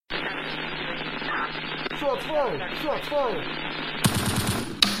Shots fired! Shots fired!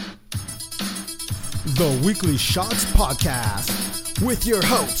 The Weekly Shots Podcast with your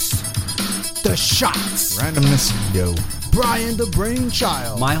hosts, The Shots, Randomness, yo. Brian the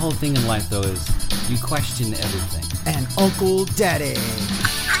Brainchild, My whole thing in life, though, is you question everything. and Uncle Daddy.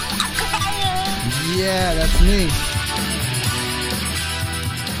 Yeah, that's me.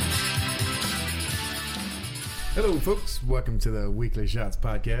 Hello, folks. Welcome to the Weekly Shots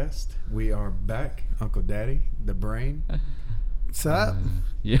Podcast. We are back. Uncle Daddy, the brain. What's up?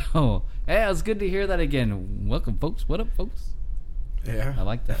 Yo, hey, it's good to hear that again. Welcome, folks. What up, folks? Yeah. I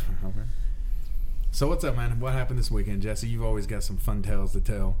like that. Okay. So what's up, man? What happened this weekend, Jesse? You've always got some fun tales to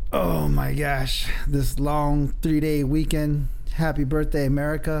tell. Oh my gosh. This long 3-day weekend. Happy birthday,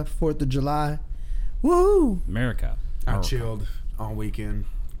 America. 4th of July. Woohoo! America. I chilled all weekend.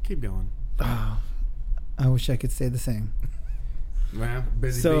 Keep going. Oh, I wish I could say the same. Well,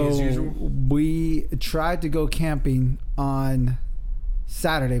 busy bee as usual. We tried to go camping on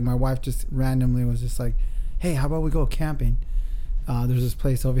Saturday. My wife just randomly was just like, hey, how about we go camping? There's this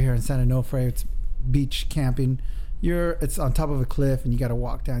place over here in Santa Onofre. It's beach camping. It's on top of a cliff and you got to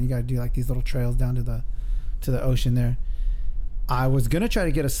walk down. You got to do like these little trails down to the ocean there. I was going to try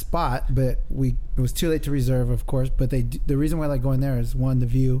to get a spot, but it was too late to reserve, of course. But the reason why I like going there is, one, the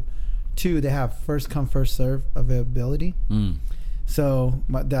view. 2, they have first come, first serve availability. So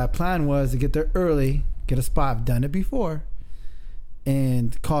the plan was to get there early, get a spot. I've done it before.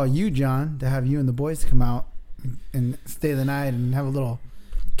 And call you, John, to have you and the boys come out and stay the night and have a little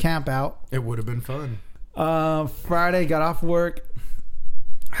camp out. It would have been fun. Friday, got off work.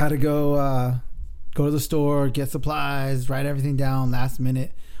 Had to go to the store, get supplies, write everything down last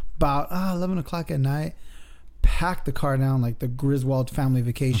minute. About 11 o'clock at night. Packed the car down like the Griswold family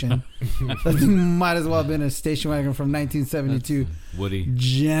vacation. That thing might as well have been a station wagon from 1972. That's Woody.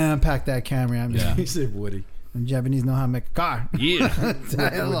 Jam-packed that camera. Yeah. He said Woody. And Japanese know how to make a car. Yeah.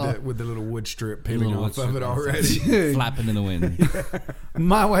 with the little wood strip peeling off of it already. Dude, Flapping in the wind.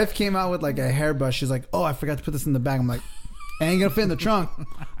 my wife came out with like a hairbrush. She's like, oh, I forgot to put this in the bag. I'm like, ain't gonna fit in the trunk.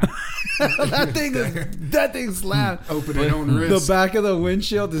 that thing slammed. Open it on The wrist. back of the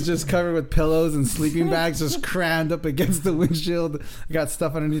windshield is just covered with pillows and sleeping bags, just crammed up against the windshield. I got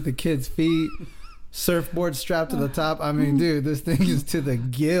stuff underneath the kids' feet. Surfboard strapped to the top. I mean, dude, this thing is to the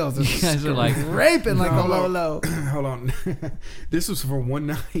gills. It's You guys are like raping like a No, low. Hold on. This was for one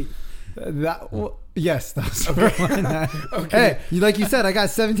night. Yes, that's for one night. Okay. Hey, like you said, I got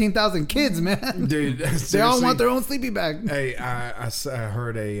 17,000 kids, man. Dude, They all seriously. want their own sleeping bag. Hey, I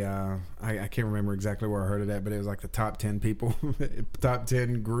heard I can't remember exactly where I heard it at, but it was like the top 10 people, top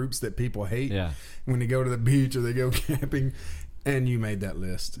 10 groups that people hate Yeah. when they go to the beach or they go camping. And you made that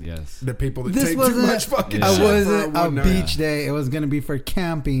list. Yes. The people that This take too wasn't much fucking Yeah. shit It wasn't for a one night. beach day. It was going to be for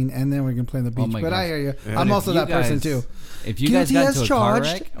camping, and then we're going to play on the beach. my But I gosh. hear you. Yeah. I'm And also If you that person, guys- too. If you guys got Guilty into as a car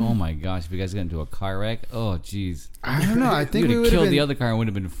charged. wreck, oh my gosh, if you guys got into a car wreck, oh jeez. I don't know. I think we You would would have have killed been... the other car and would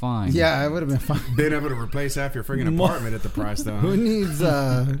have been fine. Yeah, it would have been fine. Been able to replace half your freaking apartment at the price, though. Who needs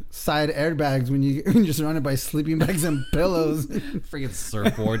side airbags when you're just surrounded by sleeping bags and pillows? Freaking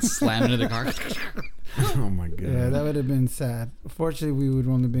surfboard slamming into the car. Oh my god. Yeah, that would have been sad. Fortunately, we would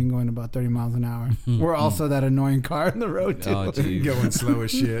have only been going about 30 miles an hour. We're also that annoying car on the road, too. Oh, geez. Going slow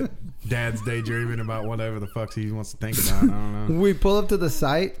as shit. Dad's daydreaming about whatever the fuck he wants to think about. I don't know. We pull up to the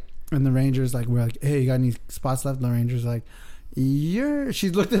site, and the ranger's like, we're like, hey, you got any spots left? And the ranger's like, she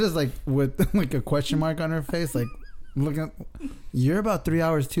looked at us like with like a question mark on her face, like, looking, you're about 3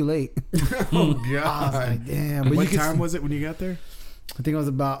 hours too late. Oh I was god. like, damn. But What you could time was it when you got there? I think it was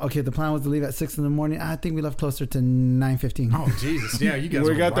about, the plan was to leave at 6 in the morning. I think we left closer to 9:15. Oh Jesus. Yeah, you guys We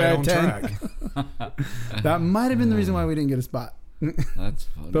were got right there at on 10. track. That might have been the reason why we didn't get a spot. That's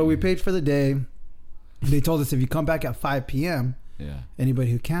funny. But we paid for the day. They told us if you come back at 5 p.m., Yeah, anybody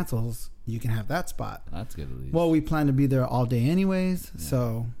who cancels, you can have that spot. that's good at least. Well, we planned to be there all day anyways,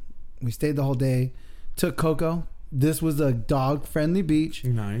 so we stayed the whole day. Took Coco. This was a dog-friendly beach,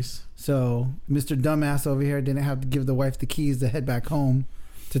 Nice. so Mr. Dumbass over here didn't have to give the wife the keys to head back home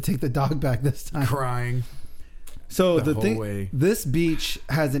to take the dog back this time. Crying. So the the thing, whole way. this beach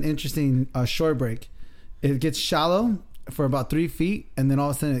has an interesting shore break. It gets shallow for about 3 feet, and then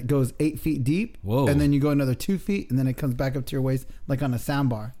all of a sudden it goes 8 feet deep. Whoa. And then you go another 2 feet, and then it comes back up to your waist like on a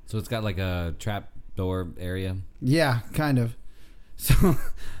sandbar. So it's got like a trap door area. Yeah, kind of. So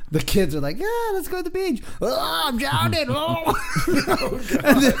the kids are like, yeah, let's go to the beach. Oh, I'm drowning. Oh.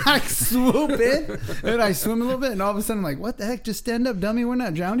 And then I swoop in and I swim a little bit. And all of a sudden I'm like, what the heck? Just stand up, dummy. We're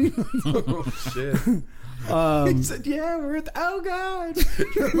not drowning. Oh shit. He said, yeah, we're at the, oh god.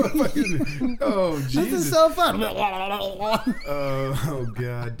 Oh This Jesus. is so fun. Oh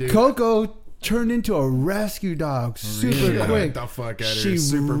god, dude. Coco turned into a rescue dog super Really? quick. Get the fuck out of here,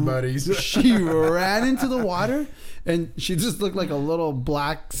 super buddies. She ran into the water, and she just looked like a little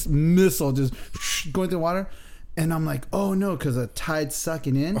black missile just going through the water. And I'm like, oh no, because the tide's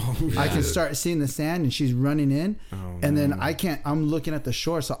sucking in. I can start seeing the sand, and she's running in. And then I can't, I'm looking at the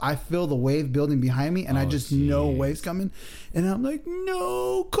shore, so I feel the wave building behind me, and I just know waves coming. And I'm like,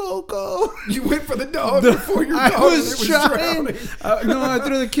 no, Coco. You went for the dog before your dog was trying. drowning. No, I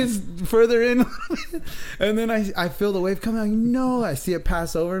threw the kids further in. And then I feel the wave coming. I'm like, no, I see it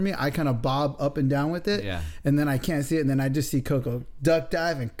pass over me. I kind of bob up and down with it. Yeah. And then I can't see it. And then I just see Coco duck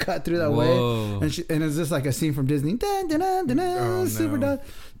dive and cut through that Whoa. wave. And it's just like a scene from Disney. Dun, dun, dun, dun, dun, Oh, super no. dog.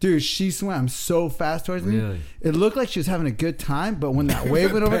 Dude, she swam so fast towards me. Really? It looked like she was having a good time, but when that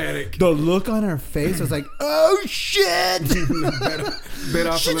wave went over, Panic. the look on her face was like, oh shit. Bit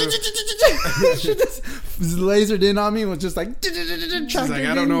off a little. She just lasered in on me and was just like, She's like,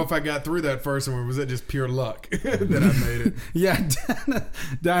 I don't know if I got through that first one. Or was it just pure luck that I made it? Yeah,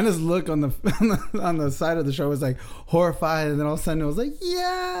 Dinah's look on the side of the show was like horrified, and then all of a sudden it was like,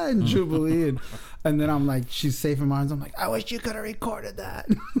 yeah, and jubilee, and then I'm like, she's safe in my arms. I'm like, I wish you could have recorded that.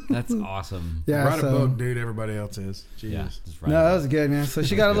 That's awesome. Yeah, Write a so, book, dude. Everybody else is. Jesus. Yeah, just right. no, that was good, man. So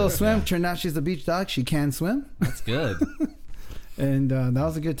she got a little good, swim. yeah. Turned out she's a beach dog. She can swim, That's good. and that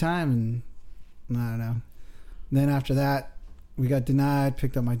was a good time. And I don't know. Then after that, we got denied.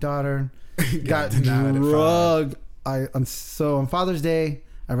 Picked up my daughter. got denied at 5. drugged. So on Father's Day,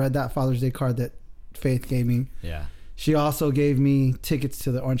 I read that Father's Day card that Faith gave me. Yeah. She also gave me tickets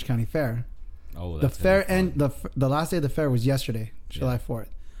to the Orange County Fair. Oh, The that's fair gonna be fun. and the last day of the fair was yesterday, July 4th.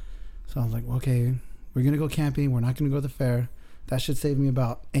 So I was like, okay, we're gonna go camping. We're not gonna go to the fair. That should save me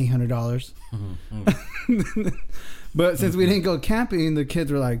about $800. But since we didn't go camping, the kids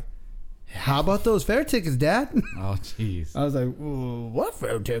were like, "How about those fair tickets, Dad?" Oh, jeez. I was like, "What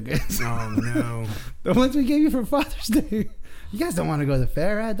fair tickets?" Oh no. The ones we gave you for Father's Day. You guys don't want to go to the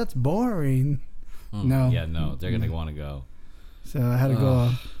fair, Ed? That's boring. No. Yeah, no. They're going to want to go. So I had to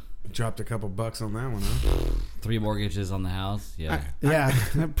go. Dropped a couple bucks on that one, huh? 3 mortgages on the house. Yeah. Yeah,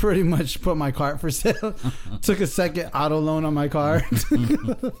 I pretty much put my car for sale. Took a second auto loan on my car.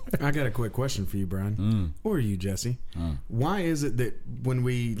 I got a quick question for you, Brian. Or you, Jesse. Why is it that when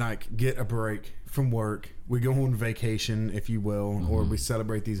we like get a break from work, we go on vacation, if you will, or we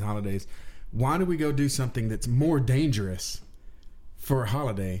celebrate these holidays, why do we go do something that's more dangerous for a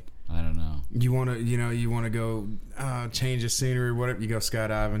holiday? I don't know. You want to go change the scenery, whatever. You go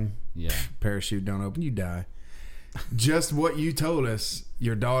skydiving, Yeah. parachute don't open, you die. Just what you told us.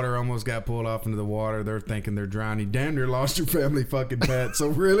 Your daughter almost got pulled off into the water. They're thinking they're drowning. You damn near lost your family fucking pet. So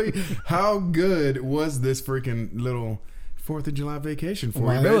really, how good was this freaking little 4th of July vacation for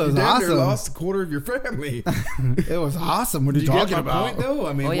Well, you? it Man, was you damn near awesome. lost a quarter of your family. It was awesome. What are you, You get talking my about? point, though?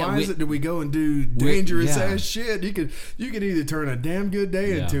 I mean, Oh, yeah, why is it that we go and do we- dangerous yeah. ass shit? You could either turn a damn good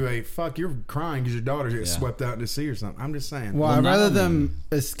day Yeah. into a fuck. You're crying because your daughter gets Yeah. swept out to sea or something. I'm just saying. Well, Well, I'd not rather only- them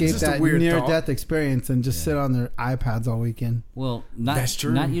escape It's just a that weird near-death experience and just sit on their iPads all weekend. Well, not That's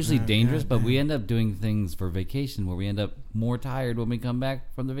true. not usually Yeah, dangerous, yeah, but yeah. we end up doing things for vacation where we end up more tired when we come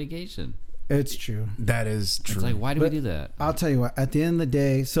back from the vacation. It's true. That is true. It's like, why do But- we do that? I'll tell you what. At the end of the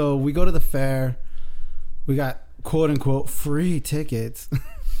day, so we go to the fair. We got quote-unquote free tickets.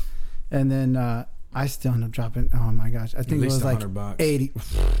 And then I still end up dropping, oh my gosh. I think it least was like $100. 80.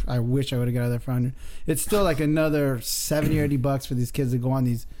 I wish I would have got out of there for 100. It's still like another 70 or 80 bucks for these kids to go on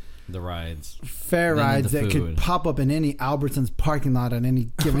these The rides. fair Then rides the that food. could pop up in any Albertsons parking lot on any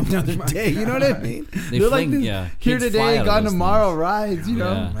given other my day. You know what I mean? They They're like fling- these yeah, here kids fly today, out of gone those tomorrow things. rides, you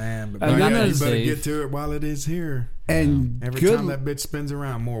know? Yeah. Man, but And yeah, then you better there's- get to it while it is here. And Every good, time that bitch spins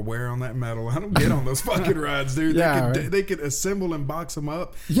around, more wear on that metal. I don't get on those fucking rides, dude. Yeah, They could assemble and box them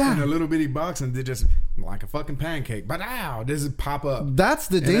up Yeah. in a little bitty box, and they just like a fucking pancake. But ow, this is pop up. that's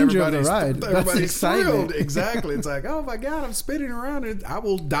the And danger of the everybody's- ride. That's everybody's excitement. thrilled. Exactly. It's like, oh my god, I'm spinning around, and I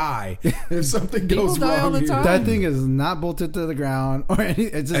will die if something People goes die all wrong the here. time. That thing is not bolted to the ground or any.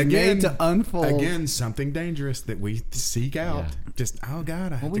 It's just made to unfold. Again, something dangerous that we seek out. Yeah. Just oh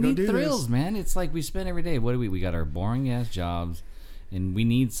god, I have Well, to we go need do thrills, this. man. It's like we spend every day. What do we? We got our boring ass jobs, and we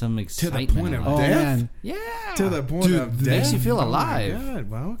need some excitement. point in of life. Oh death? man, Yeah. To the point Dude, of that death. makes you feel Oh, my alive. God.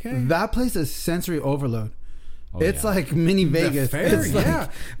 Well, okay. that place is sensory overload. Oh, It's yeah. like mini Vegas. fair, It's like yeah.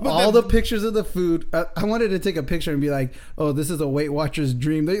 But all the pictures of the food. I wanted to take a picture and be like, "Oh, this is a Weight Watchers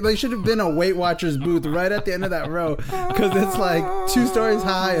dream." They should have been a Weight Watchers booth right at the end of that row because it's like 2 stories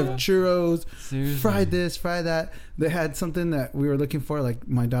high of churros, Seriously. fried this, fried that. They had something that we were looking for. Like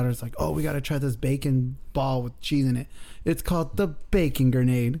my daughter's like, "Oh, we got to try this bacon ball with cheese in it." It's called the bacon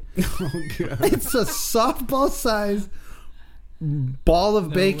grenade. Oh, God. It's a softball size ball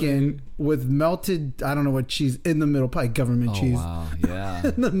of bacon with melted, I don't know what cheese in the middle, probably government cheese. Wow, yeah.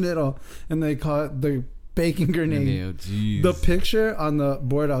 In the middle, and they call it the bacon grenade. Oh, geez. The picture on the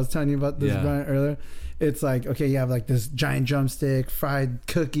board I was telling you about this Brian earlier, it's like, okay, you have like this giant drumstick, fried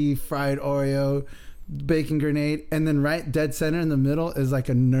cookie, fried Oreo, bacon grenade, and then right dead center in the middle is like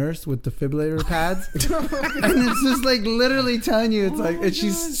a nurse with defibrillator pads. And it's just like literally telling you, it's like, and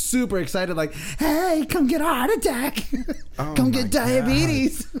she's super excited, like, hey, come get a heart attack. Come get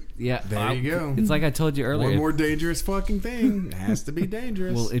diabetes. Yeah, There you go. It's like I told you earlier. One more dangerous fucking thing. It has to be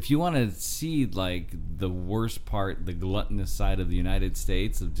dangerous. Well, if you want to see like the worst part, the gluttonous side of the United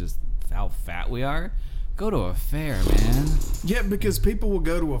States of just how fat we are, go to a fair, man. Yeah, because people will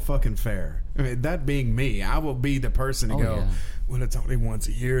go to a fucking fair. I mean, that being me, I will be the person to go, yeah. well, it's only once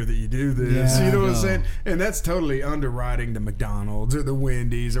a year that you do this. Yeah, you know what I'm saying? And that's totally underwriting the McDonald's or the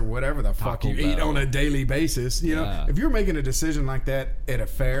Wendy's or whatever the fuck Taco you eat Bell. on a daily basis. You know, Yeah. if you're making a decision like that at a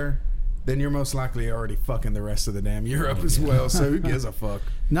fair, then you're most likely already fucking the rest of the damn Europe as well. So who gives a fuck?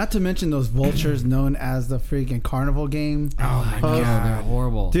 Not to mention those vultures known as the freaking carnival game. Oh my Oh, they're god,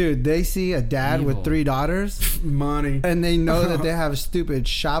 horrible. Dude, they see a dad with Evil. 3 daughters, money. and they know that they have stupid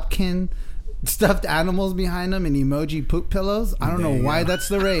Shopkin stuffed animals behind them and emoji poop pillows. I don't know There you why go. that's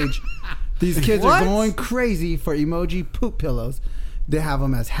the rage. These kids What? are going crazy for emoji poop pillows. They have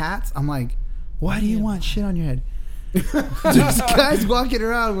them as hats. I'm like, why do you want shit on your head? There's guys walking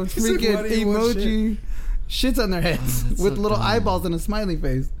around with He said, freaking "Why do you want emoji shits on their heads that's with so little dumb. eyeballs and a smiley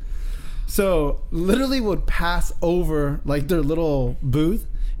face. So literally would pass over like their little booth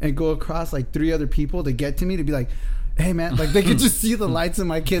and go across like 3 other people to get to me to be like, hey man, like they could just see the lights in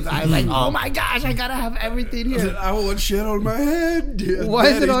my kids' eyes, like, oh my gosh, I gotta have everything here. I want shit on my head. Yeah, Why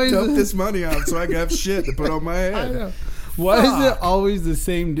is it Daddy always dumped the- this money out so I can have shit to put on my I head? know. Why is it always the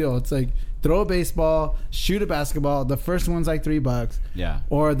same deal? It's like throw a baseball, shoot a basketball. The first one's like $3, Yeah.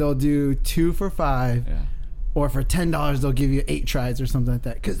 or they'll do 2 for $5, Yeah. or for $10 they'll give you 8 tries or something like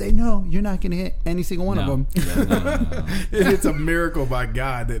that because they know you're not gonna hit any single one of No. them. Yeah, no. And it's a miracle by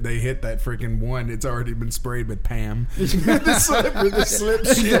God that they hit that freaking one. It's already been sprayed with Pam. the slip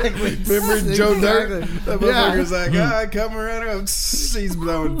shit. Remember Joe Dirt? Exactly. That Yeah. motherfucker's like, come around. He's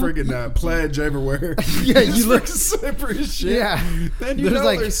blowing freaking pledge everywhere. Yeah, you look- slippery as shit. Yeah. Then you There's know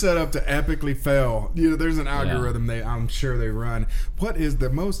like- they're set up to epically fail. You know, there's an algorithm I'm sure they run. What is the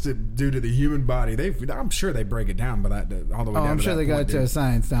most due to the human body? I'm sure they break it down, but all the way down. I'm to sure that they got point, it to dude. a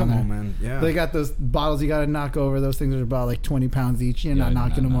science down Come there. on, man. Yeah. They got those bottles you got to knock over. Those things are about like 20 pounds each. You're not Yeah,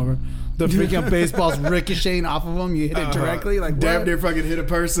 knocking no, them no, over. no. The freaking baseball's ricocheting off of them. You hit it directly. Like damn what? near fucking hit a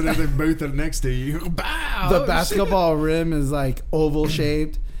person in the booth next to you. Bow. The basketball rim is like oval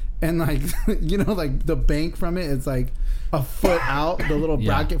shaped, and like you know, like the bank from it is like a foot out. The little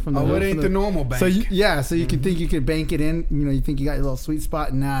Yeah. bracket from the Oh, it from ain't the normal bank. So so you can think you could bank it in. You know, you think you got your little sweet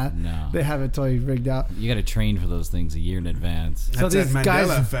spot. Nah, No. they have it totally rigged out. You got to train for those things a year in advance. So That's that these Mandela guys-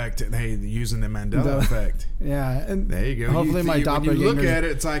 effect. Hey, using the Mandela The- effect. Yeah, and There you go. Hopefully, my when you look doppelganger. at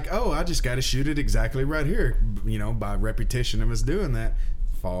it, it's like, oh, I just got to shoot it exactly right here. You know, by repetition of us doing that.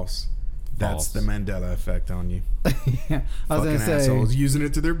 False. That's False. the Mandela effect on you. yeah, I was Fucking gonna say. assholes using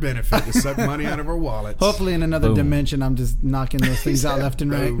it to their benefit to suck money out of our wallets. Hopefully, in another Boom. dimension, I'm just knocking those things out left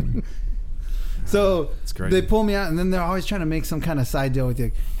and right. Boom. So It's crazy. they pull me out, and then they're always trying to make some kind of side deal with you.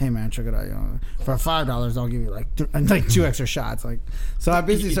 Like, hey man, check it out. You know, for $5, I'll give you like 2 extra shots. Like, so I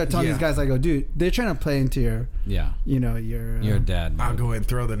basically start telling Yeah. these guys, I go, dude, they're trying to play into your, Yeah. you know, your You're a dad. I'll mode. go ahead and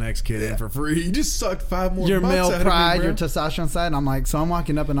throw the next kid in for free. You just sucked 5 more your bucks male out of me, pride, bro. your testosterone side. And I'm like, so I'm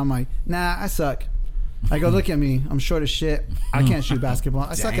walking up, and I'm like, nah, I suck. I go, look at me. I'm short as shit. I can't shoot basketball.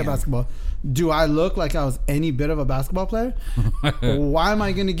 I suck at Damn. basketball. Do I look like I was any bit of a basketball player? Why am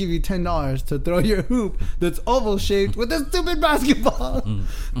I going to give you $10 to throw your hoop that's oval shaped with a stupid basketball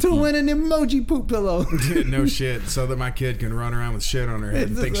to win an emoji poop pillow? No shit. So that my kid can run around with shit on her head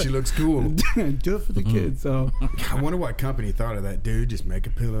and It's think just she like- looks cool. Do it for the kids. So I wonder what company thought of that, dude. Just make a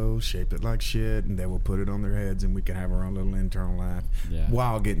pillow, shape it like shit, and they will put it on their heads, and we can have our own little internal laugh Yeah.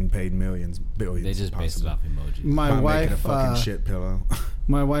 while getting paid millions, billions. They just based it possibly, off emojis. my by making a wife, fucking shit pillow.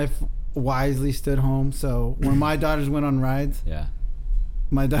 my wife wisely stood home. So when my daughters went on rides, Yeah.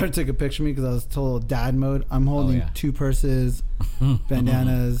 my daughter took a picture of me because I was total dad mode. I'm holding yeah. 2 purses,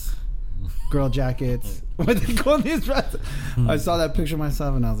 bandanas, girl jackets. What they call these rides? I saw that picture of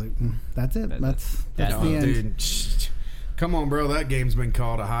myself, and I was like, that's it. That's That's the end. Dude, come on, bro. That game's been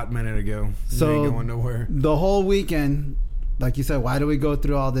called a hot minute ago. So You ain't going nowhere. the whole weekend, like you said, why do we go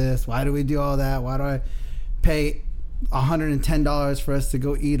through all this? Why do we do all that? Why do I pay $110 for us to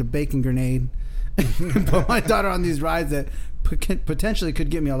go eat a bacon grenade and put my daughter on these rides that potentially could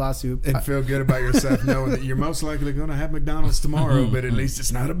get me a lawsuit. And feel good about yourself knowing that you're most likely going to have McDonald's tomorrow, but at least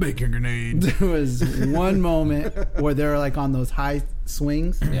it's not a bacon grenade. There was one moment where they were like on those high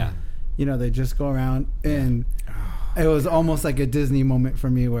swings. Yeah. You know, they just go around, and it was almost like a Disney moment for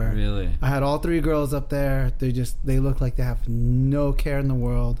me where Really? I had all 3 girls up there. They look like they have no care in the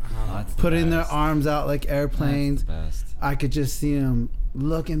world. Oh, that's the Putting their best. arms out like airplanes. That's the best. I could just see them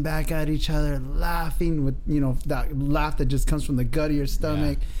looking back at each other, laughing with, you know, that laugh that just comes from the gut of your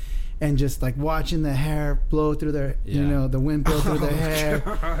stomach, and just like watching the hair blow through their, you know, the wind blow through their hair.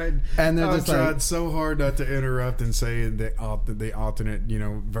 God. And they're I just tried like, so hard not to interrupt and say the alternate, you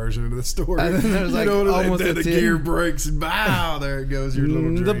know, version of the story. And then there's, like, almost the a gear tin. breaks and bow, there it goes, your little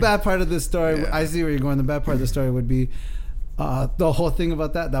dream. the bad part of this story, Yeah. I see where you're going. The bad part of the story would be the whole thing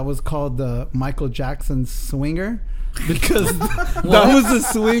about that was called the Michael Jackson Swinger. Because that was the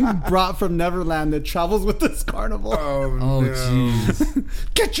swing brought from Neverland that travels with this carnival. Oh, Oh, no. jeez.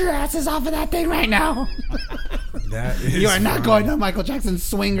 Get your asses off of that thing right now. That is You are not funny. going to Michael Jackson's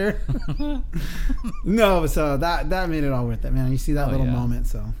Swinger. No, so that made it all worth it, man. You see that Oh, little yeah. moment,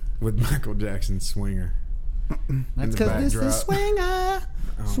 so With Michael Jackson's Swinger. that's the because this backdrop. is Swinger.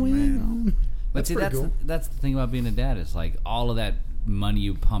 Oh, Swing man. on. But That's see, pretty cool. that's the thing about being a dad. It's like all of that money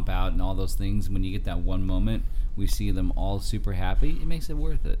you pump out and all those things. When you get that one moment, we see them all super happy. It makes it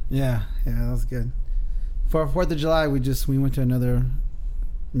worth it. Yeah, that was good. For 4th of July, we went to another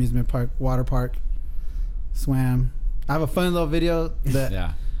amusement park, water park, swam. I have a fun little video that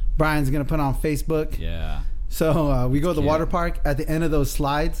Yeah, Brian's gonna put on Facebook. yeah. So we go to the Cute. water park. At the end of those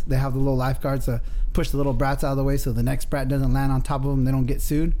slides, they have the little lifeguards to push the little brats out of the way so the next brat doesn't land on top of them. They don't get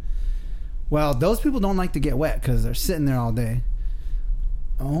sued. Well, those people don't like to get wet because they're sitting there all day.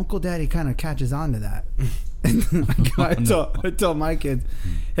 Uncle Daddy kind of catches on to that. And I tell my kids,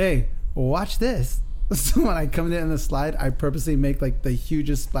 hey, watch this. So when I come in the slide, I purposely make like the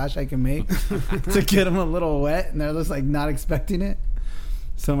hugest splash I can make to get them a little wet, and they're just like not expecting it.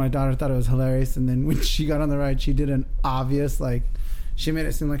 So my daughter thought it was hilarious, and then when she got on the ride, she did an obvious, like, she made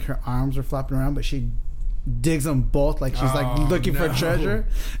it seem like her arms were flopping around, but she digs them both like she's like Oh, looking for no. treasure,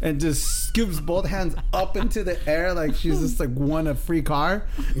 and just scoops both hands up into the air like she's just like won a free car.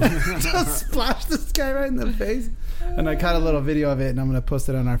 Just splashed this guy right in the face. And I caught a little video of it, and I'm gonna post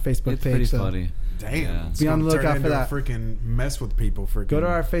it on our Facebook It's page. pretty So funny. Damn. Yeah. It's Be on the gonna turn lookout for into a that. freaking mess with people. Freaking. go to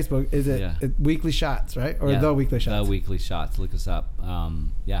our Facebook. Is it, Yeah. Weekly Shots, right? Or Yeah, The Weekly Shots? The Weekly Shots. Look us up.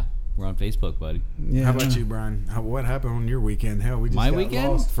 Yeah, we're on Facebook, buddy. Yeah. How about you, Brian? What happened on your weekend? Hell, we just My got weekend?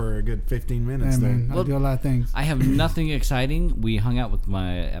 lost for a good 15 minutes Yeah, there. man, I Well, do a lot of things. I have nothing exciting. We hung out with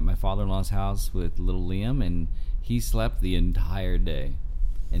at my father-in-law's house with little Liam, and he slept the entire day.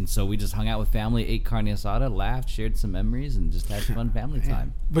 And so we just hung out with family, ate carne asada, laughed, shared some memories, and just had fun family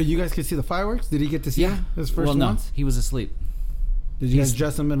time. But you guys could see the fireworks? Did he get to see Yeah. his first Well, no, ones? he was asleep. Did you guys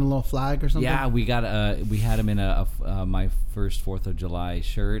dress him in a little flag or something? Yeah, we had him in my first 4th of July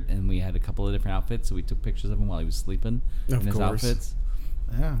shirt, and we had a couple of different outfits. So we took pictures of him while he was sleeping Of in his course. outfits.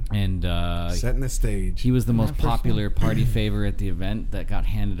 Yeah. And Setting the stage. he was the most for sure. popular party favor at the event that got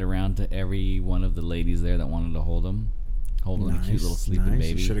handed around to every one of the ladies there that wanted to hold him a cute little sleeping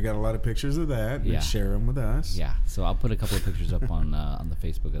baby. Should have got a lot of pictures of that. Yeah. And share them with us. Yeah, so I'll put a couple of pictures up on the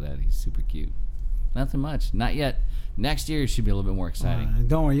Facebook of that. He's super cute. Nothing much, not yet. Next year should be a little bit more exciting.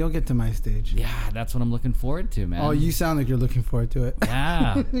 Don't worry, you'll get to my stage. Yeah, that's what I'm looking forward to, man. Oh, you sound like you're looking forward to it.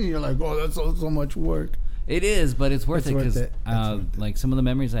 Yeah. You're like, oh, that's so much work. It is, but it's worth It's it worth because, it. It's worth it. like, some of the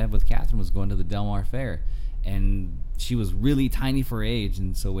memories I have with Catherine was going to the Del Mar Fair, and she was really tiny for her age,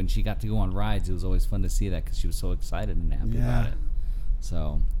 and so when she got to go on rides, it was always fun to see that because she was so excited and happy Yeah. about it.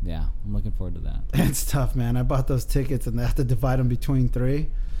 So, yeah, I'm looking forward to that. It's tough, man. I bought those tickets, and they have to divide them between 3.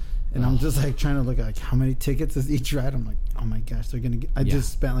 And I'm just like trying to look at like how many tickets is each ride. I'm like, oh my gosh, they're gonna get. I Yeah.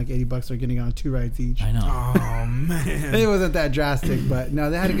 just spent like $80. They're getting on 2 rides each. I know. Oh, man. It wasn't that drastic, but no,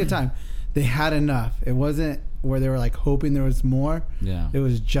 they had a good time. They had enough. It wasn't where they were like hoping there was more. Yeah. It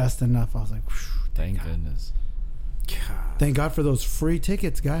was just enough. I was like, whew, Thank goodness. God. thank God for those free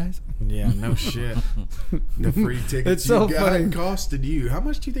tickets, guys. Yeah, no shit. The free tickets It's so you got funny. costed you. How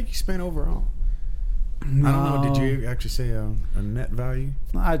much do you think you spent overall? I don't know. Did you actually say a net value?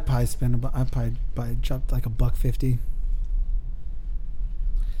 I'd probably spend about. I'd probably dropped like $1.50.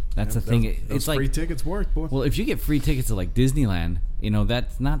 That's the Those- thing. Those It's free like, tickets worth, boy. well, if you get free tickets to like Disneyland,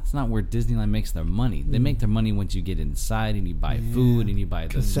 that's not where Disneyland makes their money. They make their money once you get inside and you buy food and you buy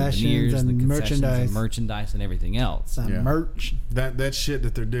the Concessions souvenirs, and the concessions merchandise. and merchandise and everything else. That Yeah. merch. that shit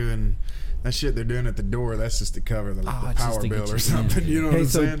that they're doing. That shit they're doing at the door, that's just to cover the, Oh, the it's just power to get bill you or in. something. You know what Hey, I'm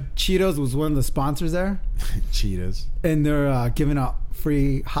so saying? Cheetos was one of the sponsors there, Cheetahs. and they're giving out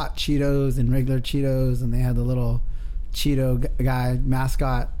free hot Cheetos and regular Cheetos, and they had the little Cheeto guy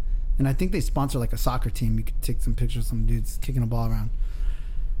mascot, and I think they sponsor like a soccer team. You could take some pictures of some dudes kicking a ball around.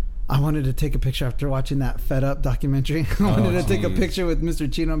 I wanted to take a picture after watching that Fed Up documentary. I wanted to take a picture with Mr.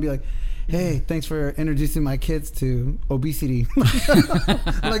 Cheeto and be like, hey, thanks for introducing my kids to obesity.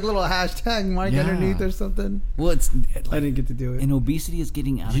 Like little hashtag mark underneath or something. Well, I didn't get to do it. And obesity is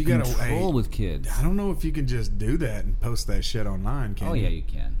getting out of control with kids. I don't know if you can just do that and post that shit online, can you? Yeah, you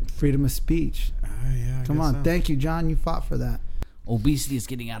can. Freedom of speech. Yeah, Come on. So. Thank you, John. You fought for that. Obesity is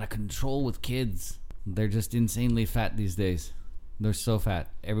getting out of control with kids. They're just insanely fat these days. They're so fat.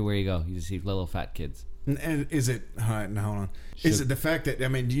 Everywhere you go, you just see little fat kids. And is it, hold on. Is it the fact that, I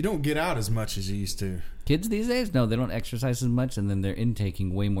mean, you don't get out as much as you used to? Kids these days? No, they don't exercise as much, and then they're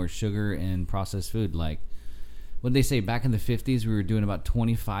intaking way more sugar and processed food. Like, what did they say? Back in the 50s, we were doing about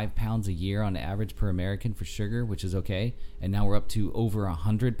 25 pounds a year on average per American for sugar, which is okay. And now we're up to over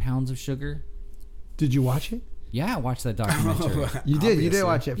 100 pounds of sugar. Did you watch it? Yeah, I watched that documentary. You did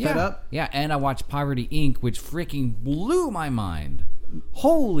watch it. Fed Up? Yeah, and I watched Poverty Inc., which freaking blew my mind.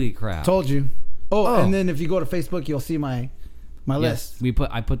 Holy crap. Told you. Oh, and then if you go to Facebook, you'll see my list.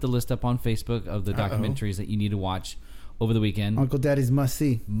 I put the list up on Facebook of the documentaries that you need to watch over the weekend. Uncle Daddy's must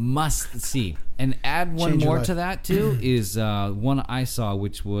see. Must see. And add one more to that, too, is one I saw,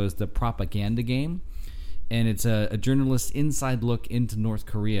 which was The Propaganda Game. And it's a journalist's inside look into North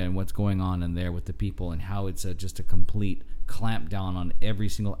Korea and what's going on in there with the people and how it's just a complete clamp down on every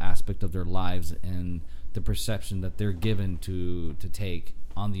single aspect of their lives and the perception that they're given to take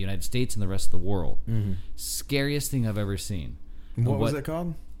on the United States and the rest of the world. Mm-hmm. Scariest thing I've ever seen. What was it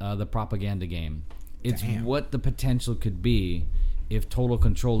called? The Propaganda Game. It's what the potential could be if total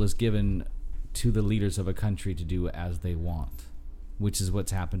control is given to the leaders of a country to do as they want. Which is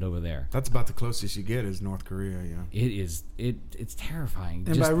what's happened over there. That's about the closest you get is North Korea, yeah. It is. It's terrifying.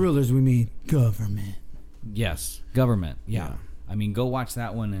 And by rulers, we mean government. Yes, government. Yeah. I mean, go watch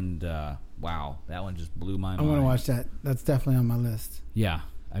that one, and wow, that one just blew my mind. I want to watch that. That's definitely on my list. Yeah.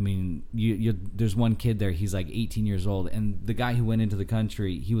 I mean, there's one kid there. He's like 18 years old, and the guy who went into the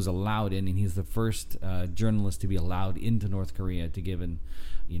country, he was allowed in, and he's the first journalist to be allowed into North Korea to give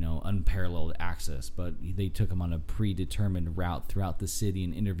unparalleled access. But they took him on a predetermined route throughout the city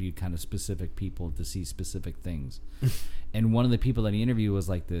and interviewed kind of specific people to see specific things. And one of the people that he interviewed was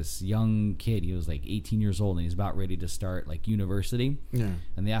like this young kid. He was like 18 years old, and he's about ready to start like university. Yeah.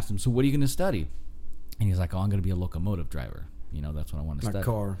 And they asked him, "So what are you going to study?" And he's like, "Oh, I'm going to be a locomotive driver. That's what I want to study." Like a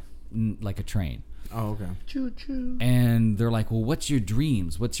car? Like a train. Oh, okay. Choo-choo. And they're like, "Well, what's your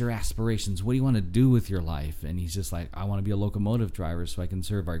dreams? What's your aspirations? What do you want to do with your life?" And he's just like, "I want to be a locomotive driver so I can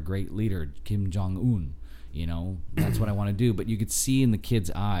serve our great leader, Kim Jong-un. That's what I want to do." But you could see in the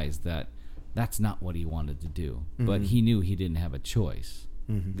kid's eyes that that's not what he wanted to do. Mm-hmm. But he knew he didn't have a choice.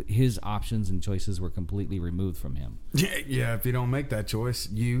 Mm-hmm. His options and choices were completely removed from him. Yeah, if you don't make that choice,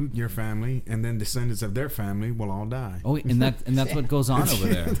 you, your family, and then descendants of their family will all die. Oh, and that's what goes on over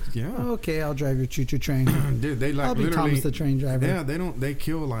there. Yeah. Okay, I'll drive your choo-choo train. Dude, they like I'll be literally Thomas the train driver. Yeah, they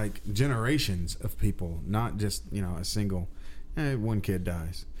kill like generations of people, not just a single. One kid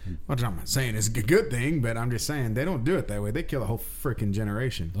dies. Well, I'm not saying it's a good thing, but I'm just saying they don't do it that way. They kill a whole freaking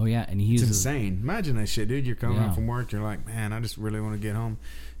generation. Oh yeah, and it's insane. Imagine that shit, dude. You're coming home from work. You're like, man, I just really want to get home,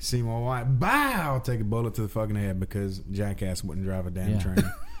 see my wife. Bow, take a bullet to the fucking head because jackass wouldn't drive a damn train.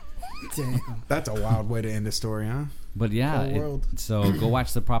 Damn, that's a wild way to end the story, huh? But yeah, so go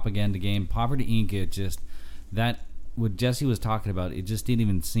watch The Propaganda Game. Poverty Inc. What Jesse was talking about, it just didn't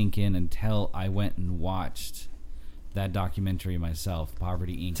even sink in until I went and watched that documentary myself,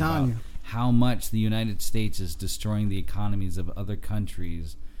 Poverty Inc. About how much the United States is destroying the economies of other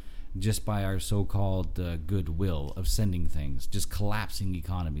countries just by our so-called goodwill of sending things, just collapsing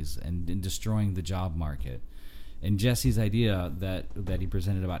economies and destroying the job market. And Jesse's idea that he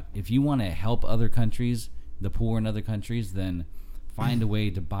presented about, if you want to help other countries, the poor in other countries, then find a way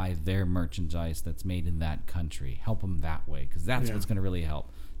to buy their merchandise that's made in that country. Help them that way, because that's what's going to really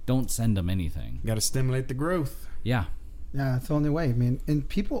help. Don't send them anything. Got to stimulate the growth. Yeah. Yeah, that's the only way. I mean, and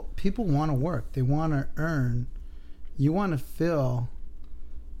people want to work. They want to earn. You want to feel.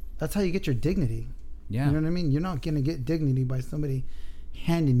 That's how you get your dignity. Yeah. You know what I mean? You're not going to get dignity by somebody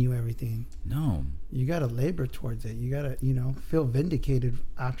handing you everything. No. You got to labor towards it. You got to, feel vindicated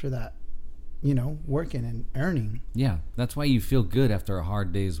after that, working and earning. Yeah. That's why you feel good after a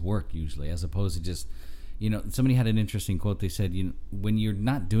hard day's work usually, as opposed to just... somebody had an interesting quote. They said, when you're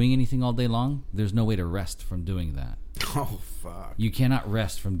not doing anything all day long, there's no way to rest from doing that. Oh, fuck. You cannot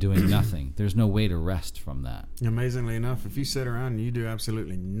rest from doing nothing. There's no way to rest from that. Amazingly enough, if you sit around and you do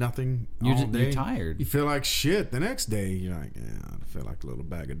absolutely nothing all day, you're tired. You feel like shit the next day. You're like, I feel like a little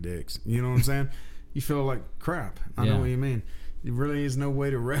bag of dicks. You know what I'm saying? you feel like crap. I Yeah. know what you mean. There really is no way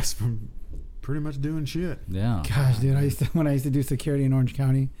to rest from pretty much doing shit. Yeah. Gosh, dude, when I used to do security in Orange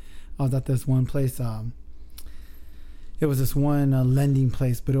County, I was at this one place. It was this one lending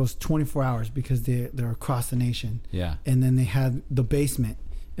place, but it was 24 hours because they're across the nation. Yeah. And then they had the basement,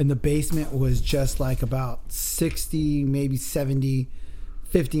 and the basement was just like about 60, maybe 70,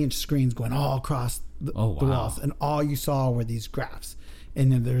 50-inch screens going all across the walls, and all you saw were these graphs.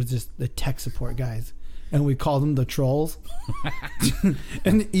 And then there's just the tech support guys, and we called them the trolls.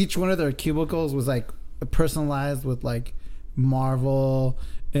 And each one of their cubicles was like personalized with like Marvel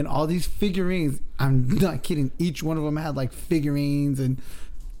and all these figurines. I'm not kidding. Each one of them had like figurines and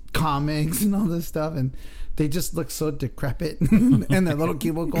comics and all this stuff, and they just looked so decrepit in their little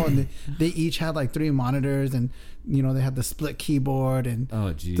cubicle. And they each had like 3 monitors, and you know, they had the split keyboard and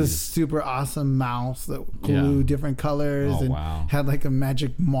the super awesome mouse that glue different colors, and had like a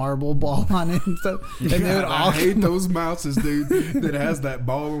magic marble ball on it and stuff. And they would all I hate those mouses, dude, that has that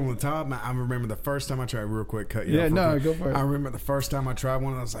ball on the top. I remember the first time I tried, real quick, cut you off. No, go for it. I remember the first time I tried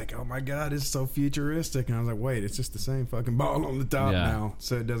one, I was like, oh my God, it's so futuristic. And I was like, wait, it's just the same fucking ball on the top now.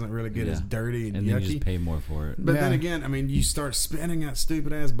 So it doesn't really get as dirty and yucky. Then you just pay more for it. But then again, I mean, you start spinning that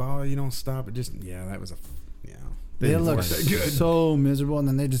stupid ass ball, you don't stop it. Just, that was they look so miserable, and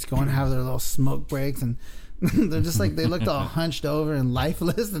then they just go and have their little smoke breaks, and they're just like, they looked all hunched over and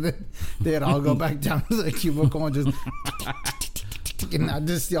lifeless, and then they'd all go back down to the cubicle and just and I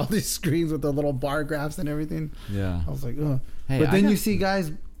just see all these screens with the little bar graphs and everything. Yeah. I was like, ugh. Hey, but then you see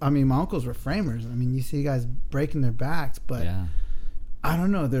guys, I mean, my uncles were framers. I mean, you see guys breaking their backs, but I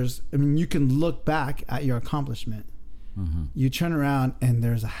don't know. You can look back at your accomplishment. Mm-hmm. You turn around and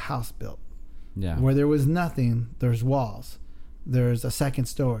there's a house built. Yeah. Where there was nothing, there's walls. There's a second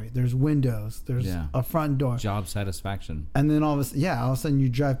story. There's windows. There's a front door. Job satisfaction. And then all of a sudden you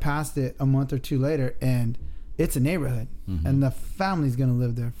drive past it a month or two later, and it's a neighborhood, and the family's going to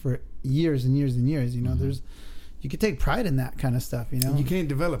live there for years and years and years. You know, you could take pride in that kind of stuff. You know, you can't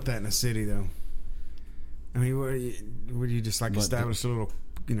develop that in a city, though. I mean, would you just like establish a little,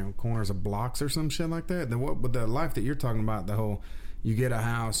 corners of blocks or some shit like that? Then what with the life that you're talking about, the whole. You get a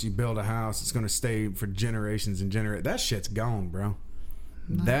house, you build a house, it's going to stay for generations and that shit's gone, bro.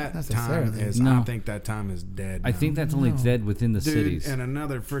 That time is, I think that time is dead now. I think that's only dead within the cities. In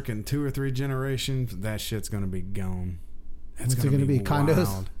another freaking 2 or 3 generations, that shit's going to be gone. What's it going to be?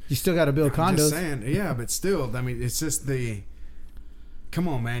 Condos? You still got to build condos. I'm just saying, but still, I mean, it's just come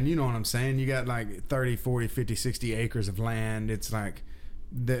on, man, you know what I'm saying? You got like 30, 40, 50, 60 acres of land. It's like,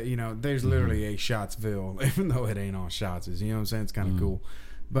 there's literally a Scottsville, even though it ain't all Scotts. You know what I'm saying? It's kind of cool,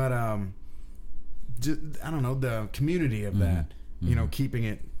 but just, I don't know, the community of that. Keeping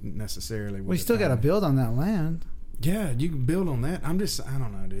it necessarily. We still got to build on that land. Yeah, you can build on that. I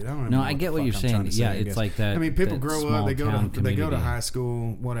don't know, dude. I don't know. No, I get what you're saying. Yeah, it's like that. I mean, people grow up. They go to high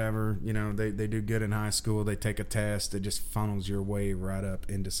school, whatever. They do good in high school. They take a test. It just funnels your way right up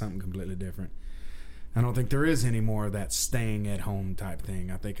into something completely different. I don't think there is any more of that staying at home type thing.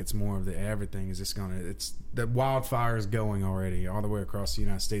 I think it's more of everything is just it's the wildfire is going already all the way across the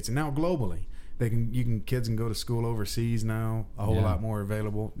United States and now globally. Kids can go to school overseas now, a whole lot more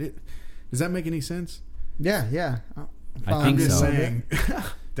available. Does that make any sense? Yeah. I think so. Saying,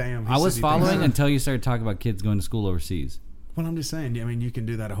 damn. I was following until you started talking about kids going to school overseas. Well, I'm just saying, I mean, you can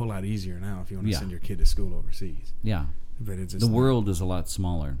do that a whole lot easier now if you want to send your kid to school overseas. Yeah. But it's just the world is a lot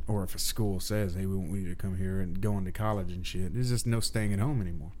smaller. Or if a school says, hey, we want you to come here and go into college and shit, there's just no staying at home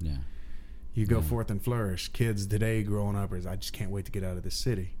anymore. Yeah. You go forth and flourish. Kids today growing up I just can't wait to get out of this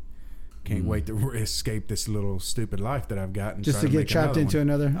city. Can't wait to escape this little stupid life that I've got and just to get trapped into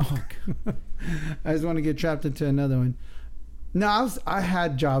another. I just want to get trapped into another one. No, I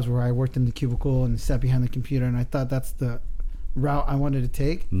had jobs where I worked in the cubicle and sat behind the computer, and I thought that's the route I wanted to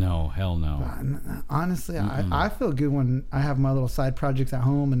take. No, hell no. But honestly, I feel good when I have my little side projects at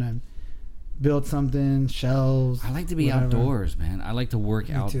home and I build something, shelves. I like to be outdoors, man. I like to work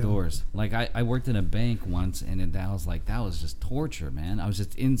outdoors. Too. Like I worked in a bank once, and that was just torture, man. I was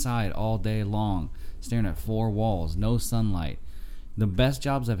just inside all day long, staring at 4 walls, no sunlight. The best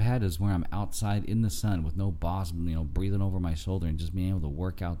jobs I've had is where I'm outside in the sun with no boss, breathing over my shoulder and just being able to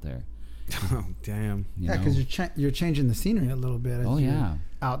work out there. Oh damn! Because you're changing the scenery a little bit.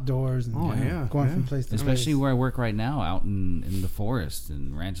 Outdoors and going from place to place. Especially where I work right now, out in the forest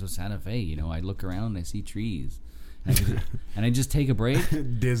in Rancho Santa Fe. I look around and I see trees, and I just take a break.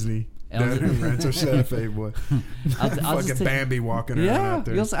 Disney. Elvis. Rancho Santa Fe, boy. I'll Fucking just take- Bambi walking around Yeah, out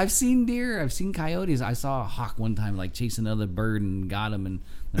there. because I've seen deer, I've seen coyotes. I saw a hawk one time, like chase another bird and got him, and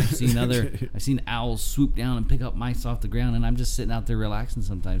I've seen owls swoop down and pick up mice off the ground, and I'm just sitting out there relaxing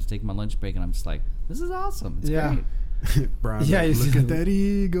sometimes, taking my lunch break, and I'm just like, this is awesome. It's Yeah. great. Brian, Yeah, you look see at the- that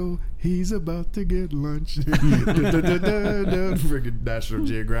eagle. He's about to get lunch. Freaking National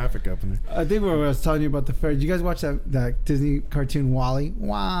Geographic up in there. I think when I was telling you about the fair, did you guys watch that Disney cartoon Wall-E?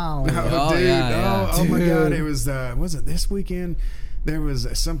 Wow. Oh, yeah. Oh my God! Dude. It was it this weekend? There was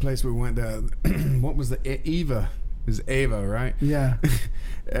someplace we went to. What was the Eva? It was Ava, right? Yeah.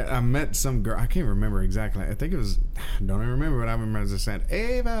 I met some girl. I can't remember exactly. I think it was. I don't even remember, but I remember just saying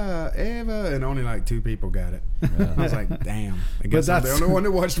Ava, and only like 2 people got it. I was like, damn. I guess I'm the that's- only one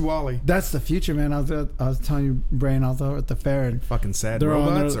that watched Wall-E. That's the future, man. I was telling you, Brain, I was over at the fair, and Fucking sad They're on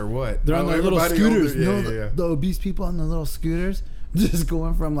robots their- or what? they're on their little everybody scooters. older- You know, the obese people on the little scooters, just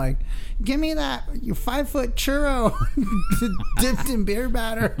going from like, give me that you 5-foot churro dipped in beer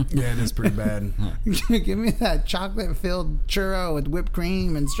batter. Yeah, it is pretty bad. Give me that chocolate-filled churro with whipped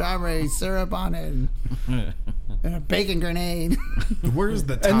cream and strawberry syrup on it, and a bacon grenade. Where's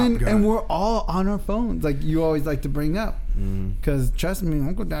the top And then, gun? and we're all on our phones, like you always like to bring up. Because trust me,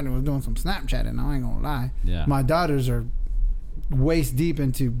 Uncle Daddy was doing some Snapchatting. I ain't gonna lie. Yeah. My daughters are waist deep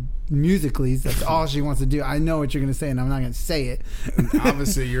into Musical.lys. That's all she wants to do. I know what you're gonna say, and I'm not gonna say it.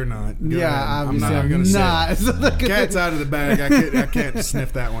 Obviously, you're not. Go Yeah, ahead. obviously, I'm not even gonna not. say So it. look at Cat's that. out of the bag. I can't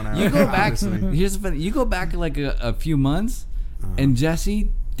sniff that one out. You go back. obviously. Here's the funny. You go back like a few months, and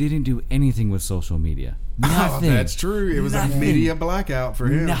Jesse didn't do anything with social media. Nothing. Oh, that's true. It was Nothing. a media blackout for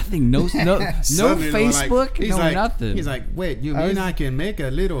him. Nothing. No Suddenly, like, Facebook. he's no like, nothing. He's like, wait, you I mean was- I can make a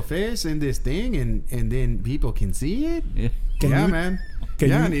little face in this thing and then people can see it? Yeah. Yeah, you- man. can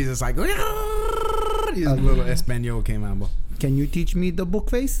Yeah, you- and he's just like, his little Espanol came out. Can you teach me the book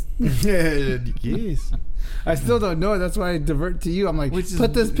face? Yes. I still don't know. That's why I divert to you. I'm like, Which is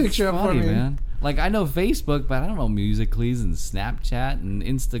put this picture up for funny, me. man. Like I know Facebook, but I don't know Musical.lys and Snapchat and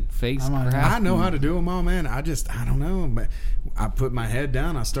Insta face I'm on- crap. I know how to do them all, man. I don't know. But I put my head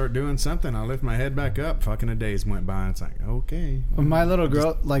down. I start doing something. I lift my head back up. Fucking a days went by. It's like, okay. My little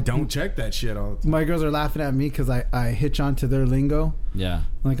girl, like, Don't check that shit all the time. my girls are laughing at me because I hitch on to their lingo. Yeah.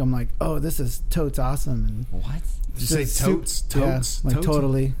 Like, I'm like, oh, this is totes awesome. And What? Did you say this is totes? soup- Totes? Yeah, like Totes?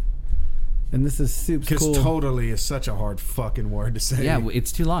 totally. And this is soup's Because cool. totally is such a hard fucking word to say. Yeah,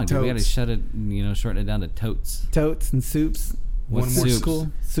 it's too long. Dude. We got to Totes. shut it. Shorten it down to totes. Totes and soups. One What's more soups? soup.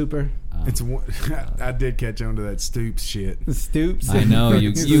 Cool. Super. It's one, I did catch on to that Stoops shit. The stoops. I know,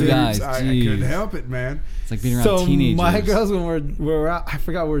 you Stoops, guys, I jeez. couldn't help it, man. It's like being around So teenagers. my girls, when we're out, I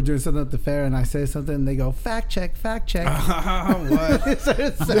forgot we were doing something at the fair, and I say something, and they go, fact check. What? I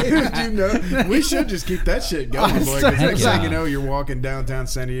started saying Dude, you know, we should just keep that shit going, I boy. 'cause started- next Heck thing yeah. you know, you're walking downtown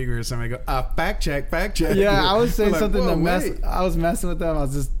San Diego or somebody go, fact check. Yeah, I was saying We're like, something whoa, to mess. wait. I was messing with them. I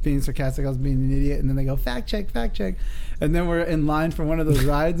was just being sarcastic. I was being an idiot, and then they go fact check, and then we're in line for one of those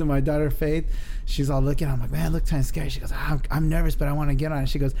rides, and my daughter Faith, she's all looking. I'm like, man, it looks kind of scary. She goes, I'm nervous, but I want to get on it.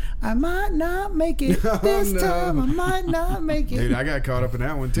 She goes, I might not make it Oh, this no. time. I might not make it. Dude, I got caught up in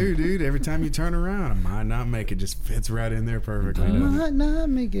that one too, dude. Every time you turn around, I might not make it. Just fits right in there perfectly. I doesn't it? might not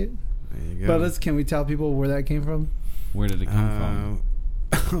make it. There you go. But can we tell people where that came from? Where did it come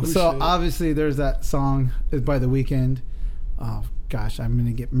from? oh, So shit. obviously, there's that song by The Weeknd. Oh gosh, I'm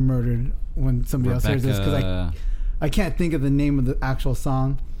gonna get murdered when somebody else hears this because Rebecca, I can't think of the name of the actual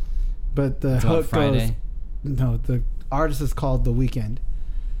song, but the it's about hook Friday. goes. No, the artist is called The Weeknd.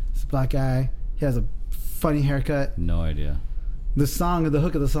 It's a black guy. He has a funny haircut. No idea. The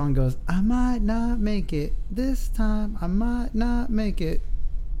hook of the song goes, I might not make it this time. I might not make it.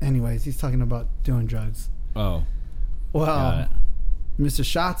 Anyways, he's talking about doing drugs. Oh, got Well, it. Mr.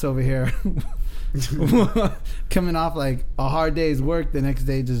 Shots over here coming off like a hard day's work, the next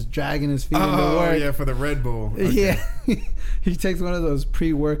day just dragging his feet into Oh, work. yeah, for the Red Bull. Okay. Yeah. He takes one of those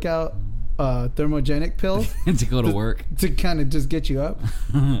pre-workout thermogenic pills to go to work. to kind of just get you up,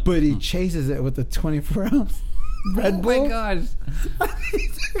 but he chases it with a 24-ounce Red Bull. Oh my gosh.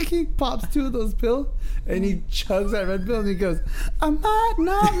 He pops 2 of those pills and he chugs that Red Bull and he goes, I might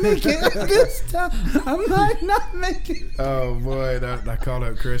not make it this time. I might not make it. Oh boy, I called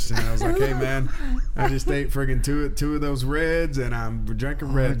up Christian. I was like, "Hey man, I just ate friggin' two of those Reds, and I'm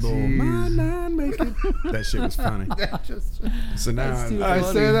drinking Red Bull. jeez. Might not make it." That shit was funny. So now, That's too I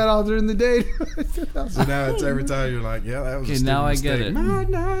funny. say that all during the day. so now it's every time you're like, "Yeah, that was Okay, a stupid now I mistake. get it. Might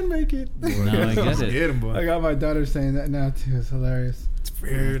not make it." Boy, Now I get it. Get 'em, boy. I got my daughter saying that now too. It's hilarious. It's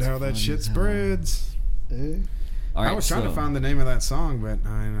weird how that funny shit as hell. spreads. Eh? All right, I was trying to so- find the name of that song, but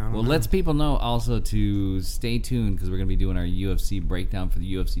I don't Well, know. let's people know also to stay tuned because we're going to be doing our UFC breakdown for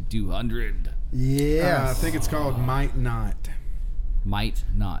the UFC 200. Yeah. I think it's called Might Not. Might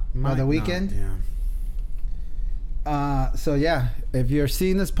not. Might the Not, weekend? Yeah. So yeah, if you're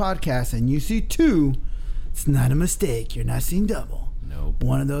seeing this podcast and you see 2, it's not a mistake. You're not seeing double. Nope.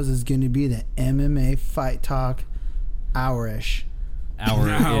 One of those is going to be the MMA Fight Talk hour-ish.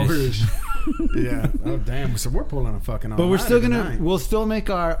 Hour-ish. Yeah. Oh damn. So we're pulling a fucking. But we're still all-nighter gonna. tonight. We'll still make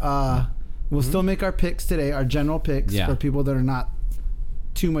our. Still make our picks today. Our general picks Yeah. for people that are not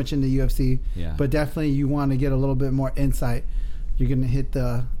too much into UFC. Yeah. But definitely, you want to get a little bit more insight. You're gonna hit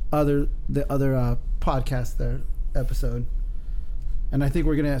the other podcast there episode. And I think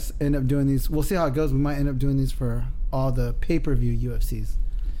we're gonna end up doing these. We'll see how it goes. We might end up doing these for all the pay-per-view UFCs,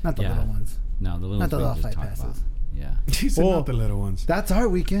 not the Yeah. little ones. No, the little Not the ones we little just fight talked about. passes. Yeah. He said Well, not the little ones. That's our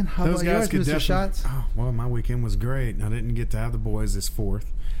weekend. How Those about guys yours, could Mr. definitely. Shots? Oh well, my weekend was great. I didn't get to have the boys this 4th,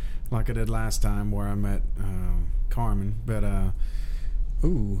 like I did last time, where I met Carmen. But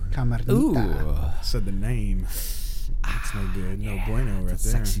Camarita. Ooh. said the name. That's no good. No bueno right there.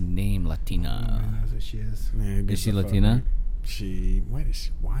 Sexy name, Latina. That's what she is. Yeah, good Is she the fuck, Latina? right? Is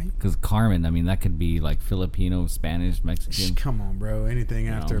she white? Because Carmen, I mean, that could be like Filipino, Spanish, Mexican. Come on, bro. Anything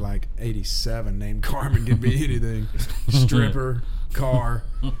You after know. like 87 named Carmen could be anything. Stripper, car,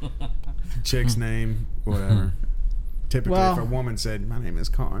 chick's name, whatever. Typically, Well- if a woman said, "My name is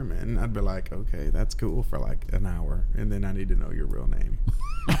Carmen," I'd be like, "Okay, that's cool for like an hour," and then I need to know your real name.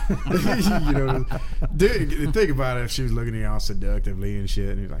 You know, dude, think about it. If she was looking at you all seductively and shit,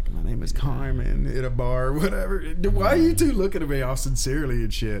 and you're like, "My name is Carmen," at a bar, whatever. Why are you two looking at me all sincerely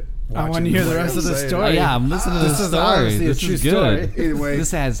and shit? I watching wanna hear the what rest I'm of the saying? story. Oh, yeah, I'm listening to This this is story. honestly a This true is good. story. Either way,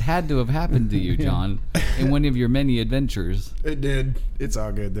 This has had to have happened to you, John, in one of your many adventures. it did. It's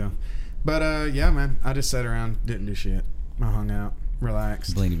all good though. But yeah, man, I just sat around, didn't do shit. I hung out,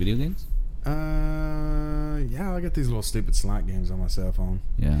 relaxed. Playing video games? Yeah, I got these little stupid slot games on my cell phone.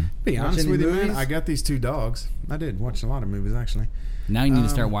 Yeah. Be Watch honest any with you, man, movies? I got these 2 dogs. I did watch a lot of movies actually. Now you need to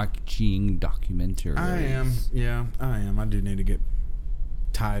start watching documentaries. I am. Yeah, I am. I do need to get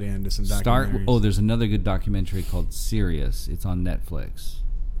tied into some Start. documentaries. Oh, there's another good documentary called Sirius. It's on Netflix.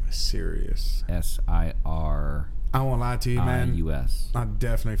 Serious. SIRIUS. I won't lie to you, man. I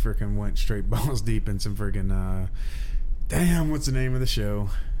definitely freaking went straight balls deep in some freaking. Damn, what's the name of the show?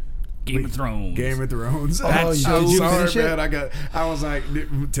 Game of Thrones. Game of Thrones. Oh, I'm did so you sorry, finish it? man. I was like,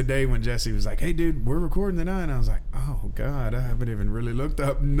 today when Jesse was like, "Hey, dude, we're recording tonight," and I was like, "Oh God, I haven't even really looked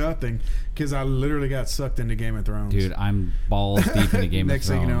up nothing," because I literally got sucked into Game of Thrones. Dude, I'm balls deep into Game Next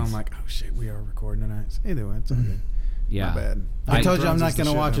of Thrones. thing you know, I'm like, "Oh shit, we are recording tonight." So either way, it's all good. yeah. My bad. I told you I'm Thrones not is the going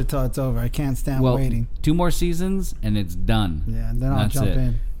to shit, watch though. it till it's over. I can't stand Well, waiting. 2 more seasons and it's done. Yeah, and then I'll That's jump it.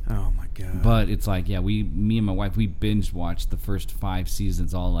 in. Oh my God. But it's like, yeah, me and my wife, we binge watched the first 5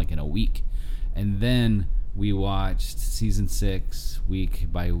 seasons all like in a week. And then we watched season 6 week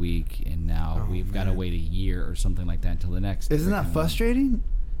by week. And now Oh, we've got to man. wait a year or something like that until the next. Isn't that freaking one. frustrating?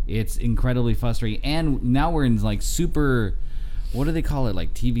 It's incredibly frustrating. And now we're in like super, what do they call it?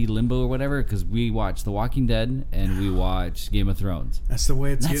 Like TV limbo or whatever? Because we watch The Walking Dead and we watch Game of Thrones. That's the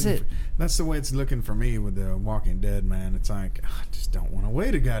way it's That's getting. it. That's the way it's looking for me with The Walking Dead, man. It's like I just don't want to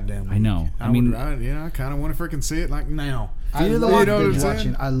wait a goddamn week. I know. I mean- I kind of want to freaking see it like now. I You know love what I'm binge saying?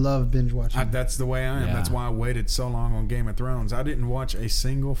 watching. I love binge watching. That's the way I am. Yeah. That's why I waited so long on Game of Thrones. I didn't watch a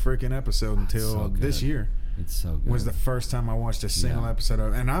single freaking episode until so this good. year. It's so good. Was the first time I watched a single Yeah. episode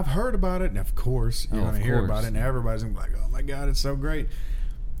of it. And I've heard about it, and of course, you're Oh, going to of hear about course. it, and everybody's gonna be like, "Oh my God, it's so great."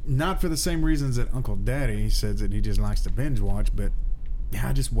 Not for the same reasons that Uncle Daddy says that he just likes to binge watch, but yeah,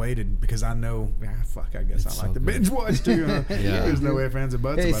 I just waited because I know, I guess It's I like so to good. binge watch too. Huh? Yeah. There's no ifs, ands, or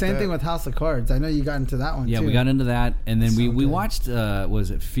buts Hey, about same that. thing with House of Cards. I know you got into that one Yeah, too. we got into that, and then So we good. watched. Was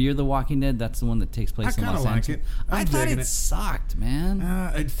it Fear the Walking Dead? That's the one that takes place I in kinda Los like Angeles. it. I I'm thought digging it it. sucked, man.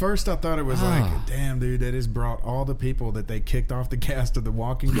 At first, I thought it was Ah. like, damn, dude, that has brought all the people that they kicked off the cast of The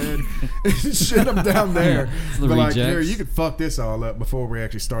Walking Dead and shit them down there. It's the But like, rejects. here, you could fuck this all up before we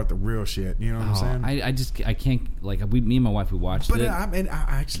actually start the real shit. You know what I'm saying? I can't like me and my wife we watched But it. I mean,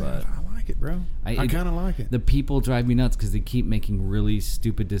 I like it, bro. I kind of like it. The people drive me nuts because they keep making really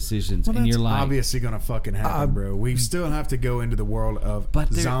stupid decisions, Well, and that's you're like, obviously gonna fucking happen, bro. We still have to go into the world of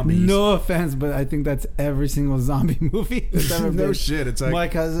But they're- zombies. No offense, but I think that's every single zombie movie that's ever No been. shit, it's like- my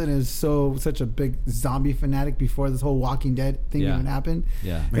cousin is such a big zombie fanatic before this whole Walking Dead thing Yeah. even happened.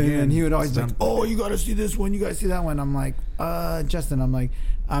 Yeah. And Again, then he would always be like, some- "Oh, you got to see this one. You got to see that one." I'm like, Justin,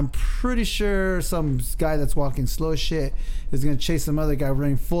 I'm pretty sure some guy that's walking slow as shit is gonna chase some other guy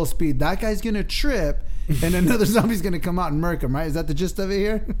running full speed. That guy's gonna trip, and another zombie's gonna come out and murk him. Right? Is that the gist of it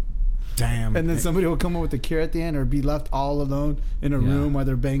here? Damn. And then somebody will come up with a cure at the end, or be left all alone in a Yeah. room while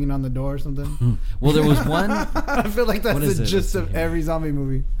they're banging on the door or something. Well, there was one. I feel like that's What is the it? gist Let's of see here. every zombie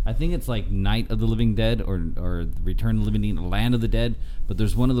movie. I think it's like Night of the Living Dead or Return of the Living Dead, Land of the Dead. But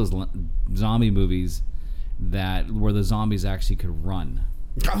there's one of those zombie movies where the zombies actually could run.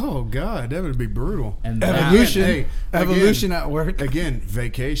 Oh God, that would be brutal. And Evolution, Hey, evolution at work. Again,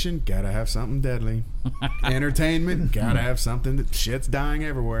 vacation, gotta have something deadly. Entertainment, gotta have something that shit's dying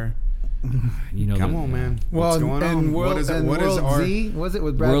everywhere. You know, Come on, man. Well, What's going on? and What is it? and What is World our Z? Was it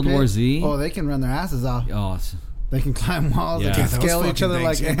with Brad World Pitt? War Z? Oh, they can run their asses off. Oh, They can climb walls. Yeah. They Yeah, can those scale each fucking other things,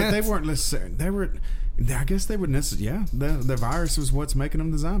 like yeah, but they ants. weren't necessarily. They were. I guess they would necessarily. Yeah, the virus was what's making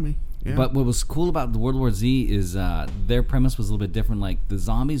them the zombie. Yeah. But what was cool about the World War Z is their premise was a little bit different. Like the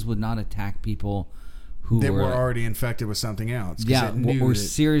zombies would not attack people who they were were already infected with something else. 'Cause yeah it knew or that-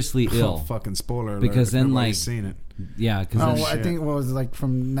 seriously Oh, ill. fucking spoiler alert. Because if then, nobody's like, seen it. Yeah, because Oh, Shit. I think what was it, like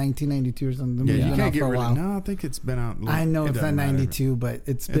from 1992 or something. The Yeah, movie's you been can't out get for a rid while. of. No, I think it's been out. I know it it's not doesn't matter. 92, but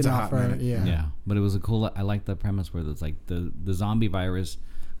it's been It's a out hot for minute. yeah. but it was a cool. I like the premise where it's like the zombie virus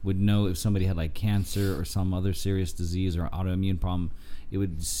would know if somebody had like cancer or some other serious disease or autoimmune problem. It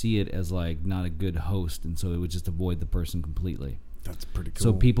would see it as like not a good host, and so it would just avoid the person completely. That's pretty cool.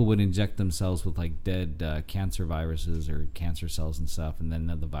 So people would inject themselves with like dead cancer viruses or cancer cells and stuff, and then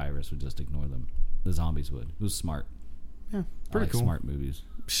the virus would just ignore them. The zombies would. It was smart. yeah, I pretty like cool. smart movies.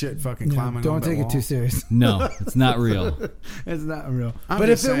 Shit, fucking Yeah, climbing. on don't that take wall. it too serious. No, it's not real. It's not real. I'm But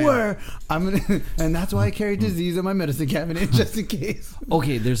if just it saying. were, I'm gonna, and that's why I carry disease in my medicine cabinet just in case.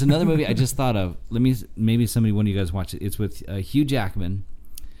 Okay, there's another movie I just thought of. Maybe one of you guys watch it. It's with Hugh Jackman,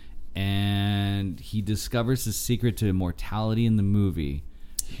 and he discovers the secret to immortality in the movie,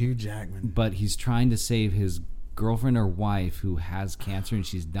 Hugh Jackman. but he's trying to save his girlfriend or wife who has cancer and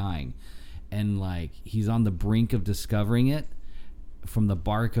she's dying, and like he's on the brink of discovering it from the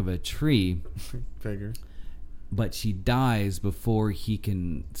bark of a tree, Figure. but she dies before he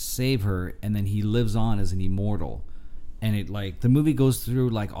can save her, and then he lives on as an immortal. And it like the movie goes through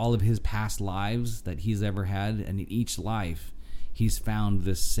like all of his past lives that he's ever had, and in each life he's found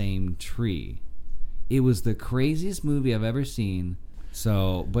this same tree. It was the craziest movie I've ever seen.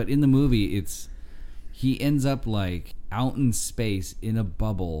 So, but in the movie he ends up like out in space in a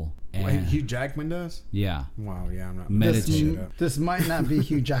bubble, and Wait, Hugh Jackman does? yeah. Wow, yeah, I'm not. Meditate. This might not be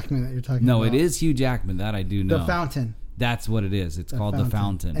Hugh Jackman that you're talking No, about. it is Hugh Jackman, that I do know. The Fountain. That's what it is. It's called The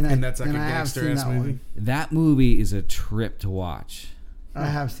Fountain. And that's like a I have gangster seen ass that movie. one. That movie is a trip to watch, I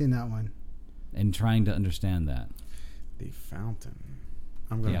have seen that one. and trying to understand that. The Fountain.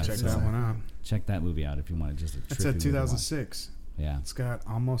 I'm gonna Yeah, check so- that one out. Check that movie out if you want to just a It's trippy at movie to watch. 2006. Yeah. It's got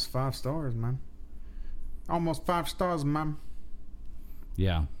almost 5 stars, man. Almost 5 stars, man.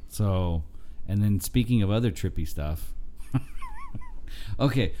 Yeah. So, and then speaking of other trippy stuff.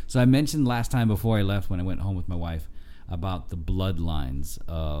 Okay, so I mentioned last time before I left when I went home with my wife about the bloodlines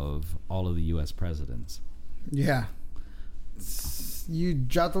of all of the U.S. presidents. Yeah. You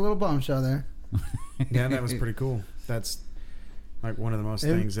dropped a little bombshell there. Yeah, that was pretty cool. That's like one of the most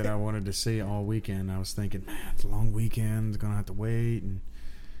things that I wanted to see all weekend. I was thinking, man, it's a long weekend. Gonna have to wait, and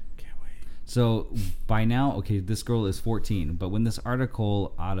can't wait. So by now, okay, this girl is 14, but when this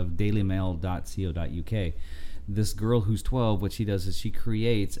article out of dailymail.co.uk, this girl who's 12, what she does is she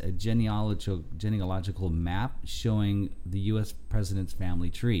creates a genealogical map showing the U.S. president's family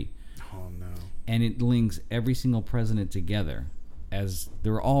tree. Oh no. And it links every single president together as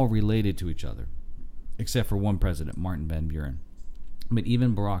they're all related to each other, except for one president, Martin Van Buren. But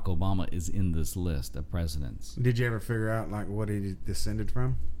even Barack Obama is in this list of presidents. Did you ever figure out like what he descended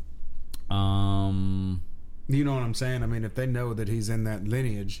from? You know what I'm saying? I mean, if they know that he's in that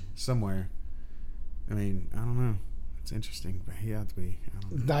lineage somewhere, I mean, I don't know. It's interesting, but he had to be. I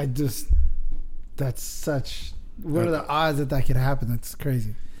don't know. That's such. What are the odds that could happen? That's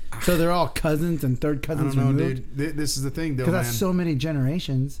crazy. So they're all cousins and third I cousins don't know, removed? dude. This is the thing, though, Because man. that's so many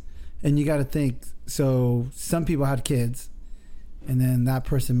generations, and you got to think. So some people had kids, and then that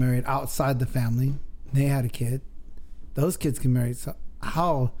person married outside the family. They had a kid. Those kids can marry. So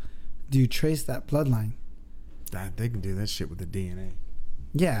how do you trace that bloodline? They can do that shit with the DNA.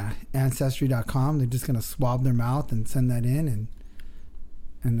 Yeah, Ancestry.com. They're just gonna swab their mouth and send that in,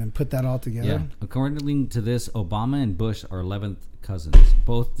 and then put that all together. Yeah. According to this, Obama and Bush are 11th cousins,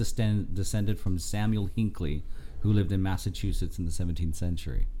 both descended from Samuel Hinckley, who lived in Massachusetts in the 17th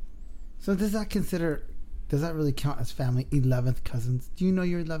century. So does that really count as family? 11th cousins? Do you know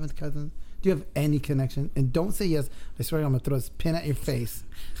your 11th cousins? Do you have any connection? And don't say yes. I swear I'm gonna throw this pin at your face.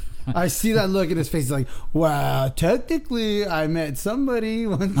 I see that look in his face. He's like, wow, technically, I met somebody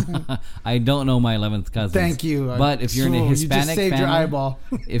one time. I don't know my 11th cousin. Thank you. But if you're in a You just Hispanic saved family, your eyeball.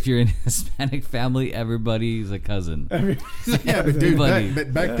 if you're in a Hispanic family, everybody's a cousin. Yeah, but dude, Everybody.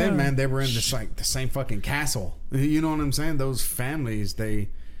 but back then, man, they were in this like the same fucking castle. You know what I'm saying? Those families, when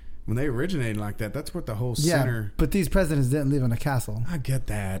they originated like that, that's what the whole center. But these presidents didn't live in a castle. I get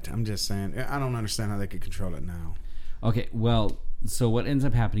that. I'm just saying. I don't understand how they could control it now. Okay, well, so what ends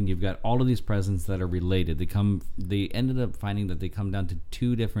up happening? You've got all of these presidents that are related. They ended up finding that they come down to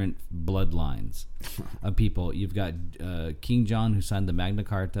two different bloodlines of people. You've got King John, who signed the Magna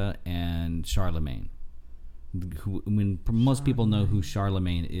Carta, and Charlemagne. Most people know who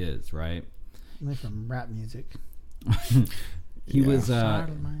Charlemagne is, right? Like from rap music. He was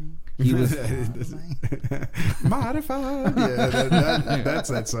modified. Yeah, that's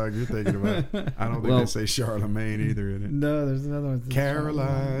that song you're thinking about. I don't think they say Charlemagne either in it. No, there's another one.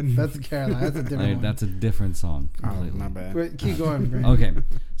 Caroline. That's Caroline. That's a different one. That's a different song. Oh, Completely. my bad. But keep going, Brandon. Okay,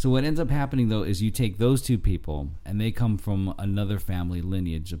 so what ends up happening though is you take those two people, and they come from another family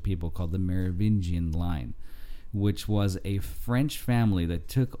lineage of people called the Merovingian line, which was a French family that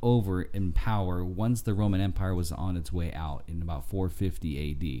took over in power once the Roman Empire was on its way out in about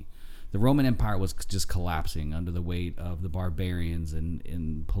 450 AD. The Roman Empire was just collapsing under the weight of the barbarians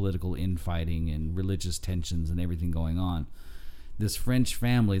and political infighting and religious tensions and everything going on. This French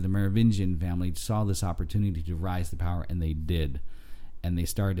family, the Merovingian family, saw this opportunity to rise to power, and they did. And they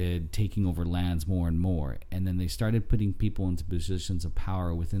started taking over lands more and more. And then they started putting people into positions of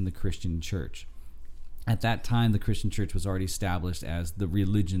power within the Christian church. At that time, the Christian church was already established as the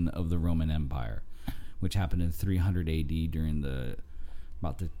religion of the Roman Empire, which happened in 300 AD during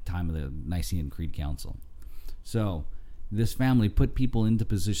about the time of the Nicene Creed Council. So this family put people into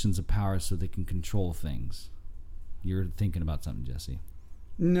positions of power so they can control things. You're thinking about something, Jesse.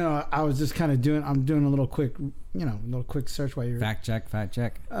 No, I was just kind of I'm doing a little quick search while you're... Fact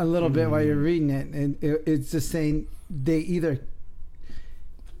check. A little bit while you're reading it. And it's just saying they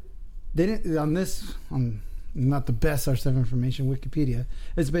didn't, on not the best source of information, Wikipedia,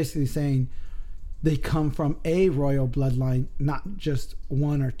 it's basically saying they come from a royal bloodline, not just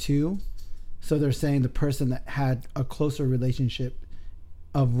one or two. So they're saying the person that had a closer relationship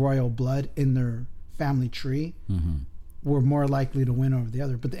of royal blood in their family tree were more likely to win over the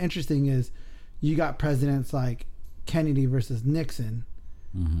other. But the interesting is you got presidents like Kennedy versus Nixon,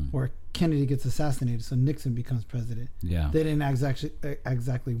 where Kennedy gets assassinated, so Nixon becomes president. Yeah. They didn't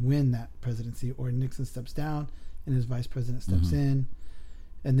exactly win that presidency, or Nixon steps down and his vice president steps in.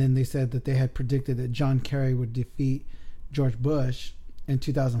 And then they said that they had predicted that John Kerry would defeat George Bush in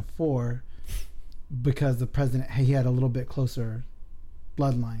 2004 because the president, he had a little bit closer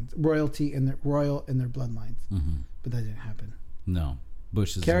bloodlines, royalty in their bloodlines. But that didn't happen. No.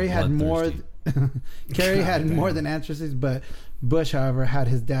 Bush is Kerry had more. Kerry had more than ancestors, but Bush, however, had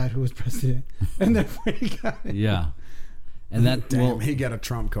his dad who was president, and therefore he got it. Yeah, and that he got a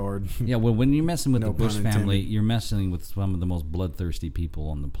trump card. Yeah, well, when you're messing with No the Bush pun family, intended. you're messing with some of the most bloodthirsty people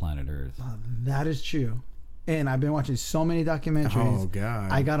on the planet Earth. That is true, and I've been watching so many documentaries. Oh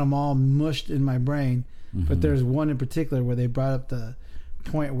God, I got them all mushed in my brain, but there's one in particular where they brought up the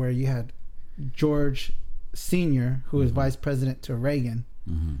point where you had George Sr., who was vice president to Reagan,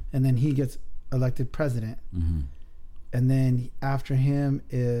 and then he gets elected president, and then after him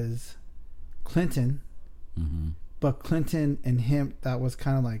is Clinton, but Clinton and him, that was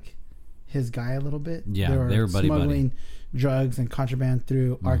kind of like his guy a little bit. Yeah, they were buddy smuggling drugs and contraband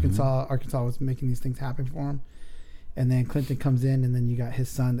through Arkansas. Arkansas was making these things happen for him, and then Clinton comes in, and then you got his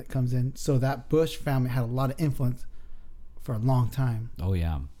son that comes in. So that Bush family had a lot of influence for a long time. Oh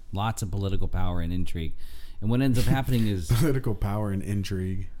yeah, lots of political power and intrigue. And what ends up happening is political power and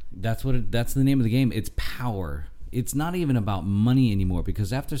intrigue. That's the name of the game. It's power. It's not even about money anymore,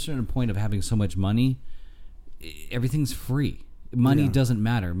 because after a certain point of having so much money, everything's free. Money doesn't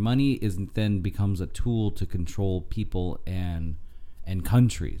matter. Money then becomes a tool to control people and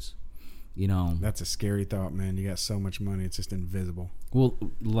countries. You know, That's a scary thought, man. You got so much money, it's just invisible. well,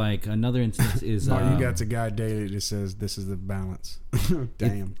 like another instance is All you got's a guy daily that says this is the balance.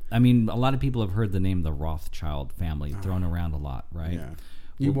 Damn. I mean, a lot of people have heard the name the Rothschild family thrown around a lot, right? Yeah.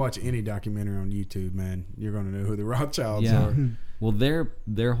 You watch any documentary on YouTube, man, you're going to know who the Rothschilds Yeah. are. Well,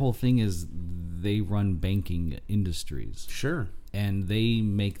 their whole thing is they run banking industries, Sure. and they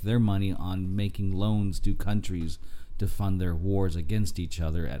make their money on making loans to countries to fund their wars against each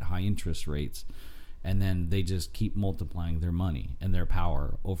other at high interest rates, and then they just keep multiplying their money and their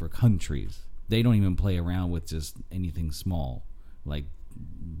power over countries. They don't even play around with just anything small, like,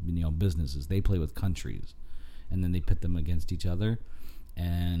 you know, businesses. They play with countries, and then they pit them against each other.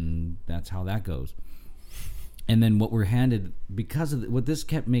 and that's how that goes. And then what we're handed, because of what this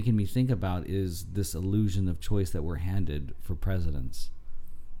kept making me think about, is this illusion of choice that we're handed for presidents.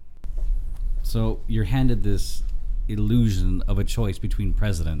 So you're handed this illusion of a choice between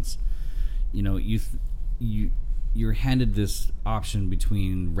presidents. You know, you're handed this option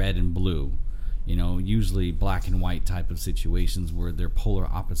between red and blue. You know, usually black and white type of situations where they're polar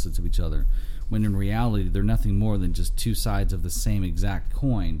opposites of each other. When in reality, they're nothing more than just two sides of the same exact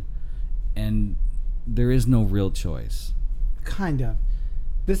coin. And there is no real choice. Kind of.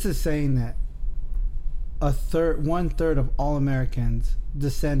 This is saying that 1/3 of all Americans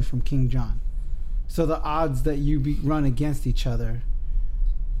descend from King John. So the odds that you run against each other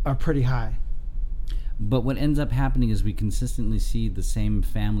are pretty high. But what ends up happening is we consistently see the same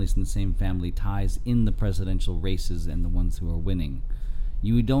families and the same family ties in the presidential races and the ones who are winning.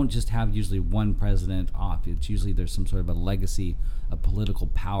 You don't just have usually one president off. It's usually there's some sort of a legacy of political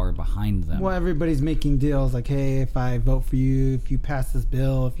power behind them. Well, everybody's making deals like, hey, if I vote for you, if you pass this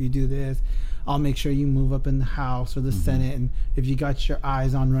bill, if you do this, I'll make sure you move up in the House or the Senate. And if you got your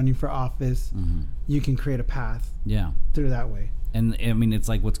eyes on running for office, you can create a path through that way. And I mean, it's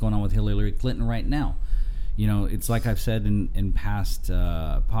like what's going on with Hillary Clinton right now. You know, it's like I've said in past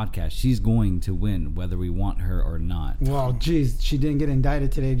podcasts, she's going to win whether we want her or not. Well, geez, she didn't get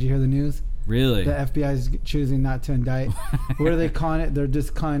indicted today. Did you hear the news? Really? The FBI is choosing not to indict. What are they calling it? They're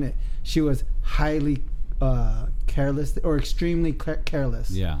just calling it, she was highly careless or extremely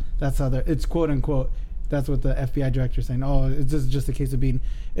careless. Yeah. That's how it's quote unquote. That's what the FBI director is saying. Oh, it's just a case of being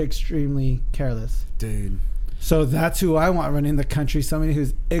extremely careless. Dude. So that's who I want running the country. Somebody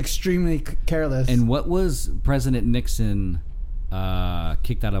who's extremely careless. And what was President Nixon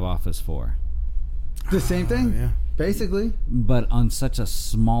kicked out of office for? The same thing? Yeah. Basically. But on such a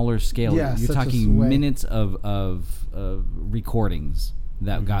smaller scale. Yeah, you're such a talking sway. minutes of recordings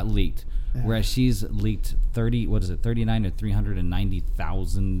that got leaked. Yeah. Whereas she's leaked 39 or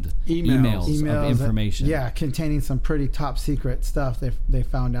 390,000 emails of information. Containing some pretty top secret stuff they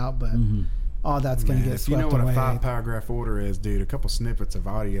found out, but all that's going to get if you swept know what away. a 5-paragraph order is, dude, a couple snippets of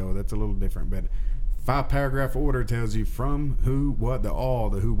audio, that's a little different. But 5-paragraph order tells you from, who, what, the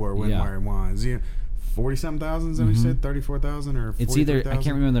who, where, when, where, and why. 40-something thousand, is that what you said? 34,000 or 43,000? It's either, I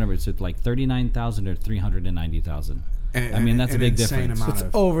can't remember the number, it's like 39,000 or 390,000. I mean, that's a big difference. It's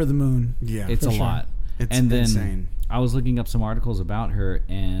over the moon. Yeah, it's a lot. It's and then insane. I was looking up some articles about her,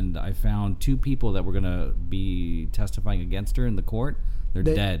 and I found 2 people that were going to be testifying against her in the court. They're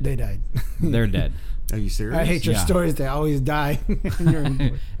dead. They died. They're dead. Are you serious? I hate your stories. They always die.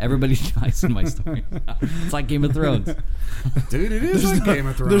 Everybody dies in my story. It's like Game of Thrones. Dude, it is like Game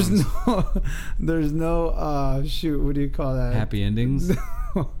of Thrones. There's no shoot, what do you call that? Happy endings?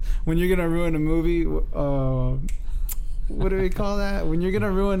 When you're going to ruin a movie, what do we call that? When you're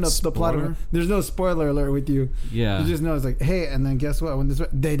gonna ruin the plot of it, there's no spoiler alert with you. Yeah. You just know it's like, hey, and then guess what? When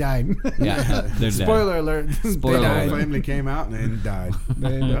they died. Yeah, they're dead. Spoiler alert. Spoiler they The died. whole family came out and then died.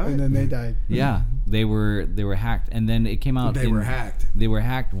 And then they died. Yeah, they were hacked, and then it came out. They were hacked. They were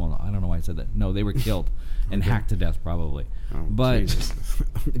hacked. Well, I don't know why I said that. No, they were killed and hacked to death, probably. Oh, but Jesus.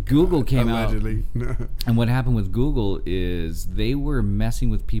 Google came Allegedly. out, and what happened with Google is they were messing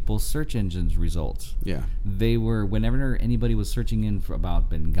with people's search engines results. Yeah. They were, whenever anybody was searching in for about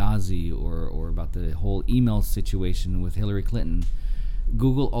Benghazi or about the whole email situation with Hillary Clinton,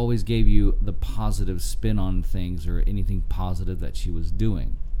 Google always gave you the positive spin on things or anything positive that she was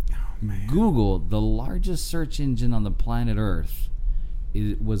doing. Oh, man. Google, the largest search engine on the planet Earth,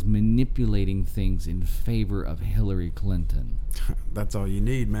 was manipulating things in favor of Hillary Clinton. That's all you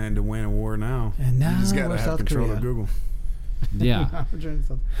need, man, to win a war now. And now you just gotta we're have South control Korea. of Google. Yeah.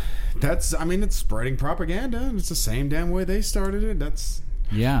 It's spreading propaganda. It's the same damn way they started it.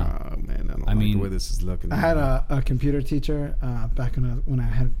 Yeah. Oh, man, I mean, the way this is looking. I had a computer teacher back when I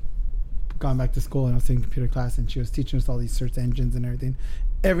had gone back to school and I was taking computer class, and she was teaching us all these search engines and everything.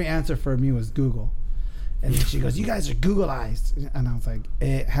 Every answer for me was Google. And then she goes, you guys are Googleized. And I was like,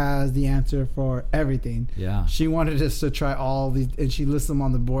 it has the answer for everything. Yeah. She wanted us to try all these, and she lists them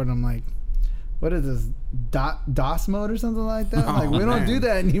on the board, and I'm like, what is this, DOS mode or something like that? Oh, Like, we don't do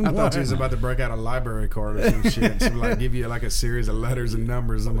that anymore. I thought she was about to break out a library card or some shit. She would like give you like a series of letters and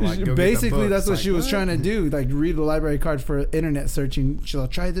numbers. I'm like, go basically, get the book. that's what It's she like, was trying to do. Like, read the library card for internet searching. She'll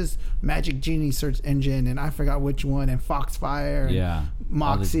try this Magic Genie search engine, and I forgot which one, and Foxfire, and Yeah.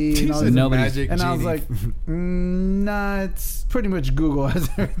 Moxie, and all She this. said Nobody's- Magic And I was Genie. like, nah, it's pretty much Google has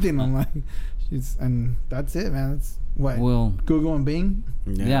everything. I'm like, and that's it, man. That's what, Well, Google and Bing,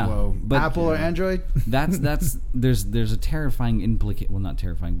 yeah. Well, But Apple or Android. that's there's a terrifying implication. Well, not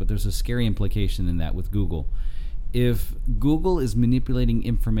terrifying, but there's a scary implication in that with Google. if Google is manipulating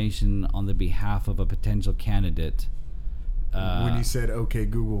information on the behalf of a potential candidate, when you said "Okay,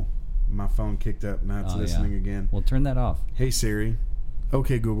 Google," my phone kicked up. Now it's listening again. Well, turn that off. Hey Siri,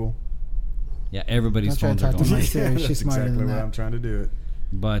 okay Google. Yeah, everybody's Don't try phones to are talk to going. my Siri. That's She's smarter exactly than what that. I'm trying to do. It.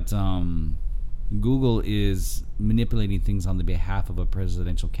 But Google is manipulating things on the behalf of a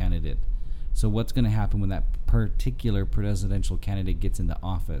presidential candidate. So what's going to happen when that particular presidential candidate gets into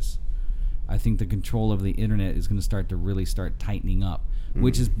office? I think the control of the internet is going to start tightening up,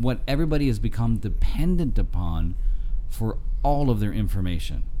 which is what everybody has become dependent upon for all of their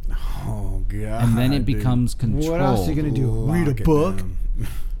information. Oh God! And then it dude. becomes control. What else are you gonna do? Read a Lock it book? down.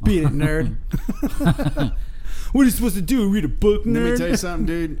 Beat it, nerd. What are you supposed to do? Read a book, nerd? Let me tell you something,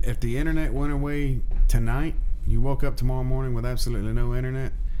 dude. If the internet went away tonight, you woke up tomorrow morning with absolutely no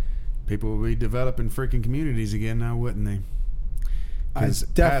internet, people would be developing freaking communities again now, wouldn't they? I 'Cause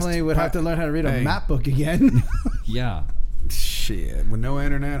definitely would have to learn how to read a map book again. Yeah. Shit. With no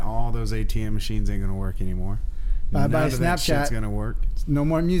internet, all those ATM machines ain't going to work anymore. Bye-bye None of that shit's Snapchat. going to work. No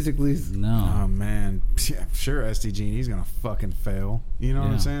more music, please. No. Oh, man. Yeah, sure, SDG&E's going to fucking fail. You know what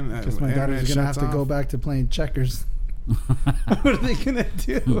I'm Yeah. saying? Because my Internet daughter's gonna have shuts to go off. back to playing checkers. What are they gonna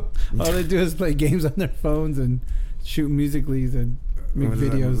do? All they do is play games on their phones and shoot musicallys and make What is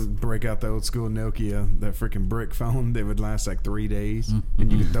that? videos. Break out the old school Nokia, that freaking brick phone that would last like 3 days,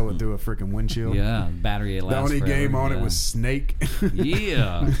 and you could throw it through a freaking windshield. Yeah. Battery The lasts only forever. game on it Yeah. was Snake.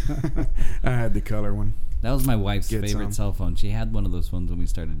 Yeah. I had the color one. That was my wife's Get favorite some. cell phone. She had one of those phones when we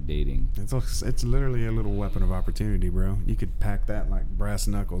started dating. It's literally a little weapon of opportunity, bro. You could pack that like brass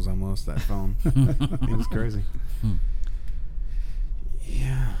knuckles almost, that phone. It was crazy.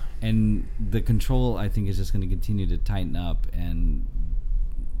 Yeah. And the control, I think, is just going to continue to tighten up, and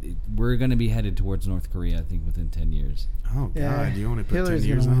we're going to be headed towards North Korea, I think, within 10 years. Oh, God. Yeah, You only put Hillary's 10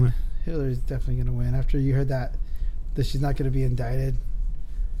 years gonna on win. it? Hillary's definitely gonna win. After you heard that she's not gonna be indicted,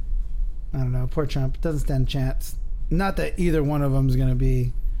 I don't know. Poor Trump doesn't stand a chance. Not that either one of them is gonna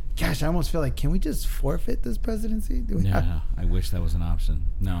be. Gosh, I almost feel like, can we just forfeit this presidency? Do we have? Yeah, I wish that was an option.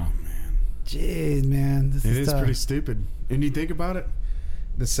 No. Jeez, man, this It is is tough. pretty stupid. And you think about it,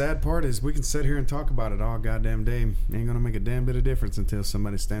 the sad part is we can sit here and talk about it all goddamn day. Ain't going to make a damn bit of difference until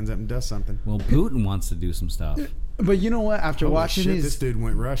somebody stands up and does something. Well, Putin wants to do some stuff. But you know what? After Holy watching shit, these, this dude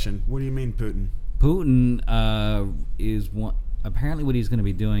went Russian. What do you mean, Putin? Putin is one. Apparently, what he's going to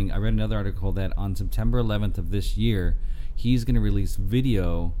be doing. I read another article that on September 11th of this year, he's going to release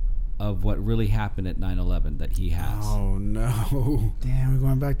video of what really happened at 9/11 that he has. Oh, no. damn, we're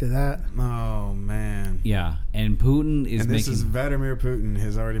going back to that. Oh, man. Yeah, and Putin is And this making. is Vladimir Putin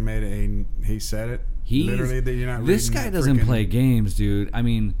has already made he said it. Literally, that you're not This reading guy that doesn't freaking- play games, dude. I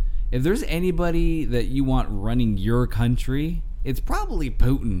mean, if there's anybody that you want running your country, it's probably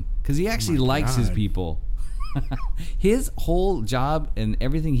Putin, because he actually likes his God. people. His whole job and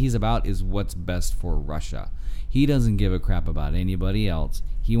everything he's about is what's best for Russia. He doesn't give a crap about anybody else.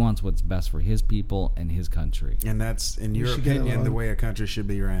 He wants what's best for his people and his country. And that's, in We your should get opinion, along. the way a country should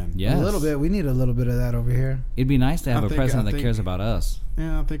be ran. Yes. A little bit. We need a little bit of that over here. It'd be nice to have I a think- president I that think- cares about us.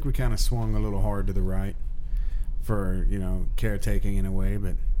 Yeah, I think we kind of swung a little hard to the right for, caretaking in a way,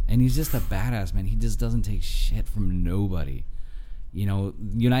 but And he's just a badass, man. He just doesn't take shit from nobody. The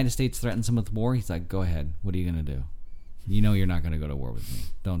United States threatens him with war. He's like, go ahead. What are you going to do? You know you're not going to go to war with me.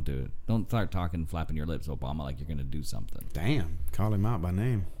 Don't do it. Don't start talking, flapping your lips, Obama, like you're going to do something. damn, call him out by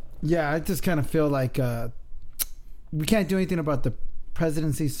name. Yeah, I just kind of feel like we can't do anything about the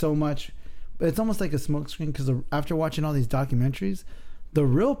presidency so much, but it's almost like a smokescreen, because after watching all these documentaries, the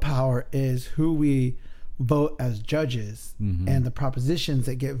real power is who we vote as judges and the propositions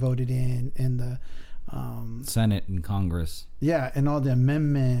that get voted in, and the Senate and Congress. and all the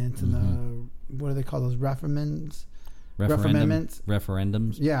amendments and the, what do they call those, referendums?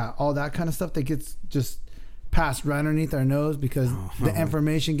 Referendums. Yeah, all that kind of stuff that gets just passed right underneath our nose because the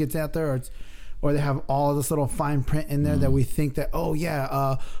information gets out there, or they have all this little fine print in there that we think that,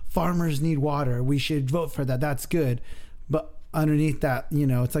 farmers need water, we should vote for that, that's good. But underneath that,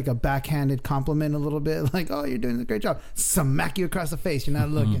 it's like a backhanded compliment a little bit, like, oh, you're doing a great job, smack you across the face, you're not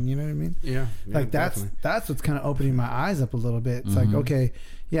looking, you know what I mean? Yeah, Like that's what's kind of opening my eyes up a little bit. It's like, okay,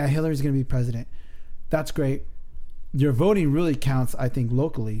 yeah, Hillary's gonna be president, that's great. Your voting really counts, I think,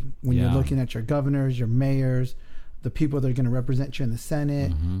 locally, when you're looking at your governors, your mayors, the people that are going to represent you in the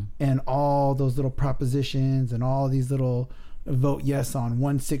Senate, and all those little propositions and all these little vote yes on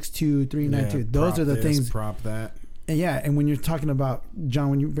 162, 392. Those are the things. Prop that. And when you're talking about, John,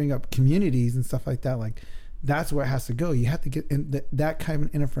 when you bring up communities and stuff like that, like, that's where it has to go. You have to get that kind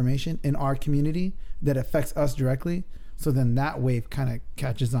of information in our community that affects us directly, So then that wave kind of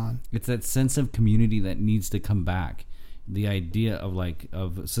catches on. It's that sense of community that needs to come back. The idea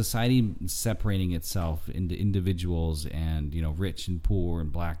of society separating itself into individuals and, rich and poor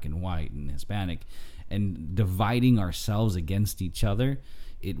and black and white and Hispanic, and dividing ourselves against each other,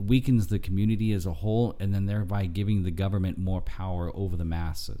 it weakens the community as a whole, and then thereby giving the government more power over the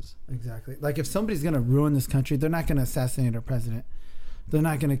masses. Exactly. Like if somebody's going to ruin this country, they're not going to assassinate our president. They're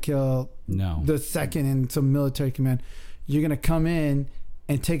not going to kill the second in some military command. You're going to come in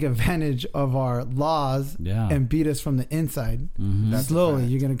and take advantage of our laws and beat us from the inside. Mm-hmm. Slowly,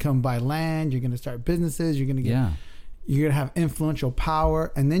 you're going to come buy land. You're going to start businesses. You're going to get... You're going to have influential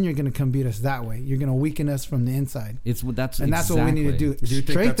power, and then you're going to come beat us that way. You're going to weaken us from the inside. That's what we need to do. Do you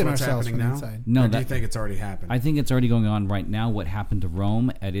think Strengthen that's what's ourselves happening from the now? inside. No, do you think it's already happened? I think it's already going on right now. What happened to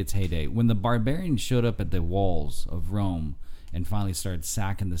Rome at its heyday, when the barbarians showed up at the walls of Rome and finally started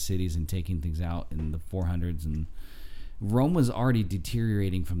sacking the cities and taking things out in the 400s, and Rome was already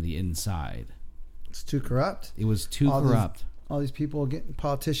deteriorating from the inside. It's too corrupt. It was too corrupt. All these people getting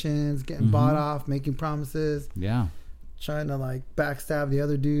politicians, getting bought off, making promises. Yeah. Trying to backstab the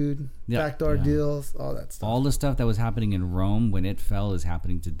other dude, backdoor deals, all that stuff. All the stuff that was happening in Rome when it fell is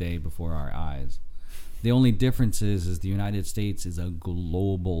happening today before our eyes. The only difference is the United States is a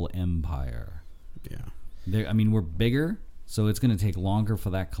global empire. Yeah. We're bigger, so it's going to take longer for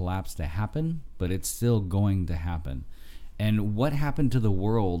that collapse to happen, but it's still going to happen. And what happened to the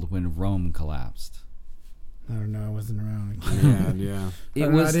world when Rome collapsed? I don't know. I wasn't around. Yeah.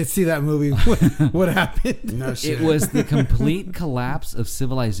 I didn't see that movie. What happened? No shit. It was the complete collapse of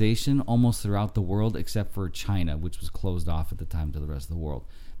civilization almost throughout the world, except for China, which was closed off at the time to the rest of the world.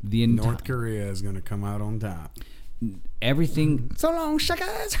 North Korea is going to come out on top. Everything. So long,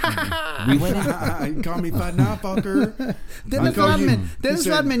 suckers. We went You call me fat now, fucker. Dennis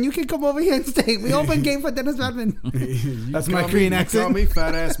Rodman, you can come over here and stay. We open game for Dennis Rodman. That's my Korean accent. You call me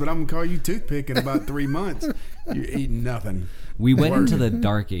fat ass, but I'm going to call you toothpick in about 3 months. You're eating nothing. We went into the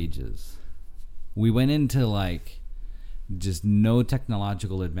dark ages. We went into just no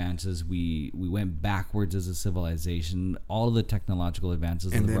technological advances. We went backwards as a civilization. All of the technological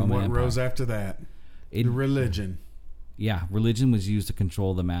advances of the Roman Empire. And then what rose after that? The religion. Yeah, religion was used to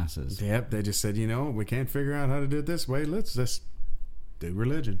control the masses. Yep, they just said, we can't figure out how to do it this way. Let's just do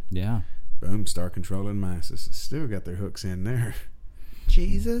religion. Yeah. Boom, start controlling masses. Still got their hooks in there.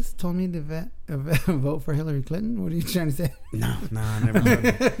 Jesus told me to vote for Hillary Clinton. What are you trying to say? No, I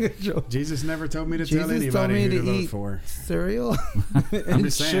never told Jesus never told me to tell anybody who to vote for. Cereal? I'm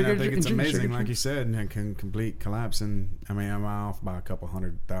just saying, I think it's amazing, like you said, and it can complete collapse. And I'm off by a couple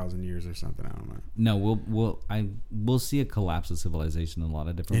 100,000 years or something. I don't know. No, we'll see a collapse of civilization in a lot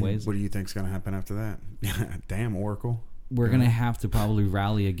of different ways. What do you think's going to happen after that? Damn, Oracle. We're going to have to probably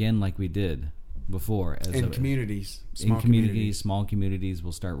rally again like we did before. Communities. Small communities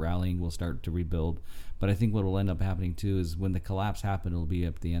will start rallying, will start to rebuild. But I think what will end up happening too is when the collapse happens, it'll be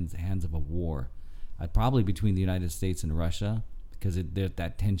at the hands of a war. Probably between the United States and Russia, because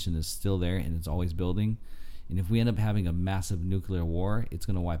that tension is still there and it's always building. And if we end up having a massive nuclear war, it's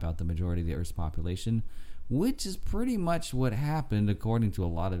going to wipe out the majority of the Earth's population, which is pretty much what happened according to a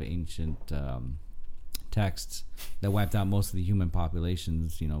lot of ancient texts that wiped out most of the human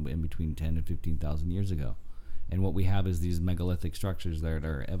populations, in between 10 and 15,000 years ago. And what we have is these megalithic structures that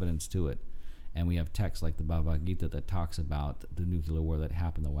are evidence to it. And we have texts like the Bhagavad Gita that talks about the nuclear war that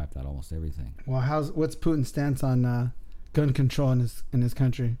happened that wiped out almost everything. Well, what's Putin's stance on gun control in his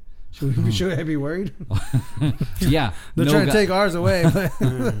country? Should we be worried? Yeah. They're trying to take ours away. But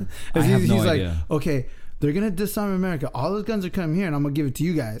I have no he's idea. Okay, they're going to disarm America. All those guns are coming here, and I'm going to give it to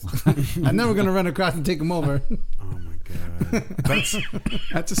you guys. And then we're going to run across and take them over. Oh, my God.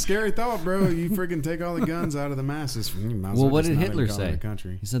 That's a scary thought, bro. You freaking take all the guns out of the masses. Well, what did Hitler say?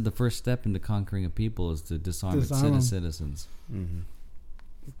 He said the first step into conquering a people is to disarm its citizens. Mm-hmm.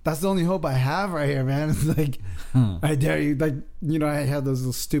 That's the only hope I have right here, man. It's like, I dare you. I have those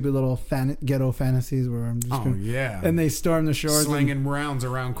little stupid little ghetto fantasies where I'm just and they storm the shores. Slinging rounds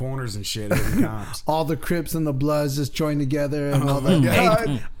around corners and shit at the cops. All the Crips and the Bloods just join together. And all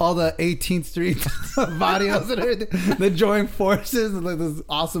the 18th Street barrios and everything. They join forces. And this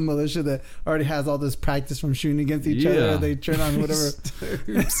awesome militia that already has all this practice from shooting against each other. They turn on whatever.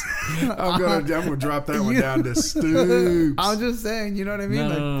 I'm gonna drop that one down to Stoops. I'm just saying, you know what I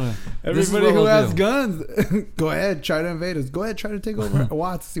mean? No. Everybody who has guns, go ahead, try to invade us. Go ahead, try to take over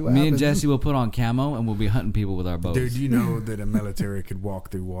Watts. See what happens. Me and Jesse will put on camo and we'll be hunting people with our bows. Dude, you know that a military could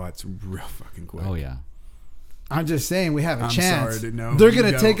walk through Watts real fucking quick. Oh yeah. I'm just saying we have a chance. Sorry, no, they're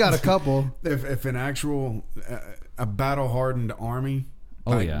gonna take out a couple. If an actual a battle hardened army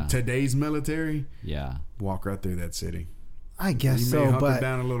Oh, yeah. Today's military, Yeah. walk right through that city. I guess You may so, hunker but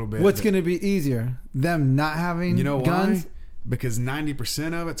down a little bit. what's but going to be easier? Them not having you know guns? why? Because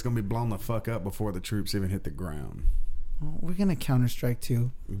 90% of it's going to be blown the fuck up before the troops even hit the ground. Well, we're going to counterstrike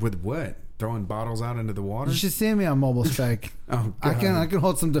too. With what? Throwing bottles out into the water? You should see me on Mobile Strike. Oh, I God. can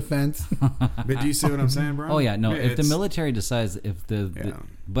hold some defense. But do you see what I'm saying, bro? Oh yeah, no. If the it's- military decides, Yeah.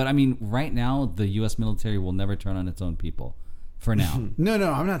 but I mean, right now the U.S. military will never turn on its own people. For now, No,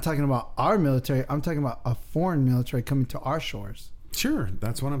 I'm not talking about our military. I'm talking about a foreign military coming to our shores. Sure,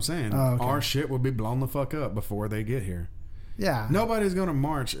 that's what I'm saying. Oh, okay. Our shit will be blown the fuck up before they get here. Yeah. Nobody's going to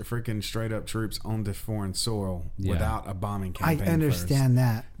march freaking straight up troops onto foreign soil Yeah. without a bombing I campaign. understand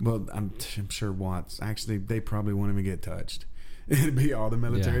that. Well, I'm sure Watts. Actually, they probably won't even get touched. It'd be all the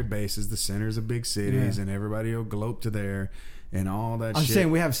military Yeah. bases, the centers of big cities, Yeah. and everybody will glope to there and all that I'm shit. saying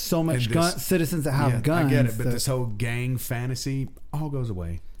we have so much And this- citizens that have Yeah, guns. I get it, but that- this whole gang fantasy all goes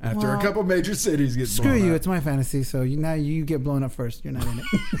away after Well, a couple major cities get screw blown you. up. It's my fantasy. So now you get blown up first. You're not in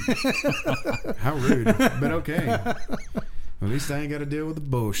it. How rude, but okay. At least I ain't got to deal with the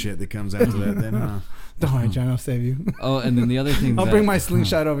bullshit that comes after that. Then, huh? Don't worry, John. I'll save you. oh, and then the other thing. I'll bring my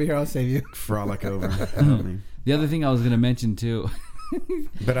slingshot over here. I'll save you. Frolic over. I mean, The other thing I was going to mention too.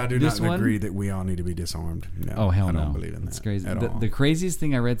 but I do This not one? agree that we all need to be disarmed. No, Oh hell I no! don't believe in that. It's crazy. at The, all. the craziest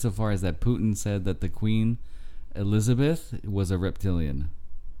thing I read so far is that Putin said that the Queen Elizabeth was a reptilian.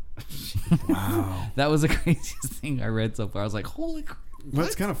 Wow. That was the craziest thing I read so far. I was like, holy crap. Well,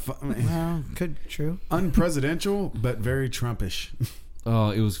 it's kind of fun. Well, true. Unpresidential, but very Trumpish. Oh,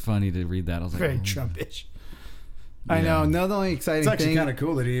 it was funny to read that. I was like, Very oh. Trumpish. I Yeah. know. No, the only exciting It's actually thing. kind of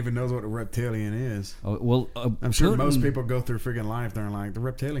cool that he even knows what a reptilian is. Oh, well, I'm sure Putin- most people go through freaking life. They're like, the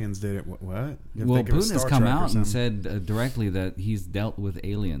reptilians did it. What? You Well, think it was Putin has Star come Trek or out and something. said directly that he's dealt with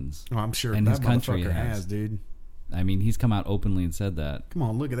aliens. Oh, I'm sure and that his country motherfucker has. has, dude. I mean, he's come out openly and said that. Come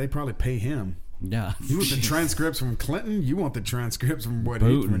on, look, they probably pay him. Yeah. You want the transcripts from Clinton? You want the transcripts from what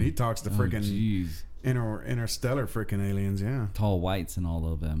Putin. when he talks to Oh, freaking jeez. interstellar freaking aliens? Yeah. Tall whites and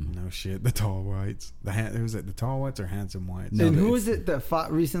all of them. No shit. The tall whites. Who's it? The tall whites or handsome whites? No, And who it's- was it that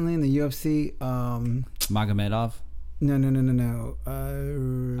fought recently in the UFC? Magomedov. No.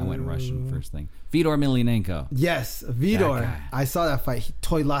 I went Russian first thing. Fedor Emelianenko. Yes, That Vidor. guy. I saw that fight. He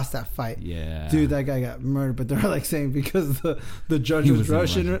totally lost that fight. Yeah. Dude, that guy got murdered. But they're like saying because the judge He was was in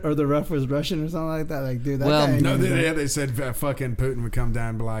Russian Russia. or the ref was Russian or something like that. Like, dude, that Well, guy. ain't No, gonna do it. they said fucking Putin would come down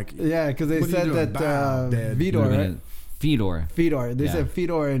and be like, Yeah, because they What are you said doing? that Bow, dead. Vidor, Would've right? been Fedor. Fedor. They Yeah. said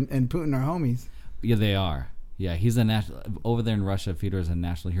Fedor and Putin are homies. Yeah, they are. Yeah, he's a national over there in Russia. Fedor is a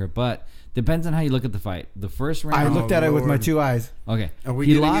national hero, but depends on how you look at the fight. The first I round. looked at it with my Lord. 2 eyes. Okay, are we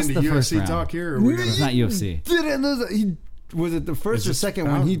he getting lost into the first UFC round. talk here? Or are we It's gonna, not UFC. Didn't lose. He was it the first Is or this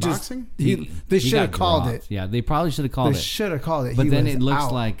second one? He just boxing? they He should have got called dropped. it. Yeah, they probably should have called They it. should have called it. But He then was it looks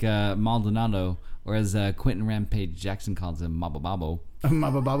out. like Maldonado, or as Quentin Rampage Jackson calls him, Mabo Babo.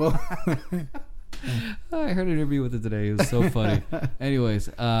 Mabo Babo. I heard an interview with it today. It was so funny. Anyways,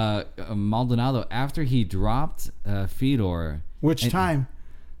 Maldonado, after he dropped Fedor, Which and- time?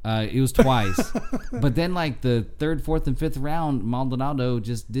 it was twice. But then, like the third, fourth, and fifth round, Maldonado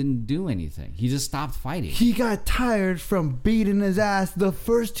just didn't do anything. He just stopped fighting. He got tired from beating his ass the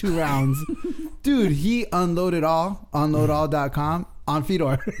first 2 rounds. Dude, he unloaded unloadall.com on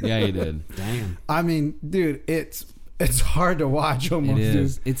Fedor. Yeah, he did. Damn. I mean, dude, it's hard to watch almost, It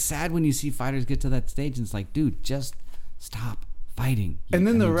is. dude. It's sad when you see fighters get to that stage and it's like, dude, just stop fighting. And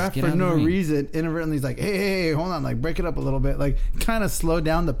then I the mean, just ref, get for out of the no ring. reason, inadvertently is like, hey, hold on, like break it up a little bit, like kind of slow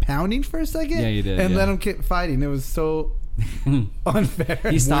down the pounding for a second. Yeah, you did, and yeah. let him keep fighting. It was so unfair.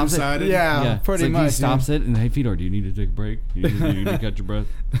 He stops it. One-sided? Yeah, pretty It's like much. He stops it and, hey, Fedor, do you need to take a break? You need to catch your breath?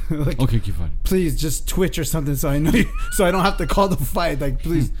 Like, Okay, keep fighting. please just twitch or something so I know so I don't have to call the fight. Like,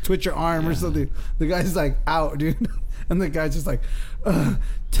 please twitch your arm or Yeah. something. The guy's like out, dude. And the guy's just like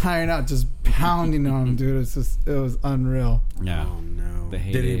tiring out, just pounding on him, dude. It was unreal. Yeah. Oh no. The Did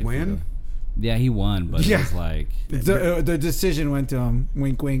he heyday of win? Fedor. Yeah, he won, but Yeah. it was like, The decision went to him.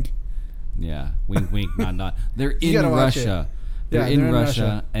 Wink, wink. yeah, wink, wink, nod, nod. They're You in gotta watch Russia. Yeah, They're in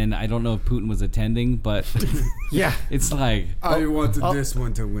Russia, and I don't know if Putin was attending, but Yeah. it's like, I wanted oh, this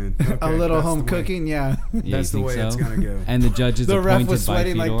one to win. Okay, A little that's home the way. cooking, yeah. yeah, That's you the think way it's so? gonna go. And the judge is The ref appointed was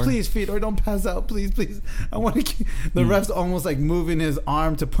sweating by Fedor. like, please, Fedor, don't pass out, please, please. I want to. Keep... The ref's almost like moving his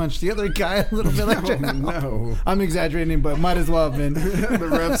arm to punch the other guy a little bit. Like, Oh, no. I'm exaggerating, but might as well have been. The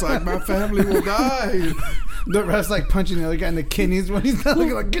ref's like, my family will die. The ref's like punching the other guy in the kidneys when he's not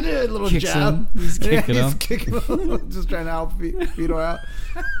looking like, get it, little Kicks jab. him. He's kicking he's him. kicking him, just trying to help Fedor out.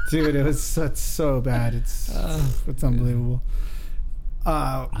 Dude, it's so bad. It's unbelievable.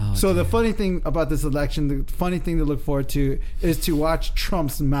 So the funny thing about this election, the funny thing to look forward to is to watch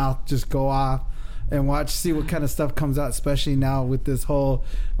Trump's mouth just go off and see what kind of stuff comes out, especially now with this whole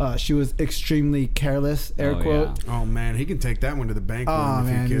she was extremely careless, air quote. Oh man, he can take that one to the bank. Oh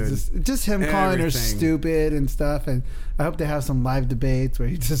man, it's just him calling her stupid and stuff. And I hope they have some live debates where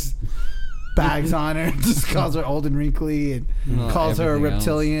he just bags on her and just calls her old and wrinkly and calls her a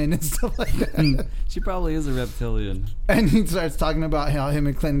reptilian and stuff like that. She probably is a reptilian. And he starts talking about how him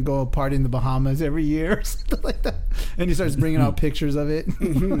and Clinton go party in the Bahamas every year or something like that. And he starts bringing out pictures of it.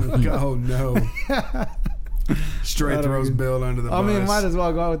 Oh no. Straight throws Bill under the bus. I mean, might as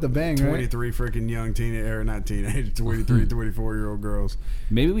well go out with the bang, 23 right? freaking young not teenage, 23, 24-year-old girls.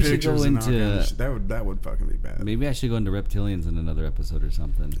 Maybe we should go into that would fucking be bad. Maybe I should go into reptilians in another episode or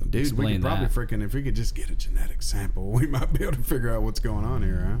something. Dude, explain we could probably freaking, if we could just get a genetic sample, we might be able to figure out what's going on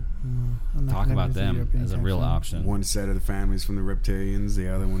here, huh? Talk about them as a real option. One set of the families from the reptilians,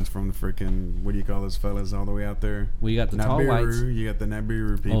 the other one's from the freaking, what do you call those fellas all the way out there? Well, you got the Nibiru, tall whites. You got the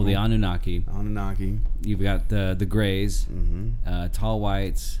Nibiru people. Oh, the Anunnaki. You've got the Greys, tall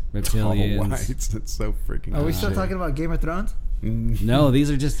whites, reptilians. Tall whites. That's so freaking. Are we still talking about Game of Thrones? No, these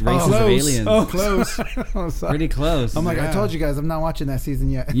are just races of aliens. Oh, close. Pretty close. I'm like, I told you guys, I'm not watching that season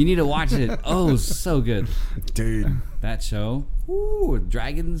yet. You need to watch it. Oh, so good, dude. That show. Ooh,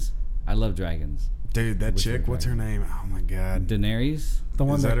 dragons. I love dragons. Dude, that chick, what's her name? Oh my god, Daenerys, the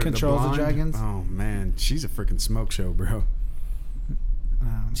one that controls the dragons. Oh man, she's a freaking smoke show, bro.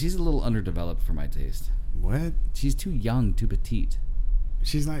 She's a little underdeveloped for my taste. What? She's too young, too petite.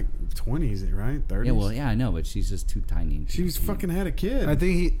 She's like 20s, right? 30s. Yeah, well, yeah, I know, but she's just too tiny. She was fucking had a kid. I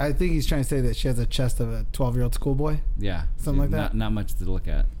think he's trying to say that she has a chest of a 12-year-old schoolboy. Yeah, something like that. Not much to look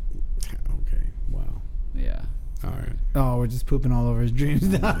at. Okay. Wow. Yeah. All right. Oh, we're just pooping all over his dreams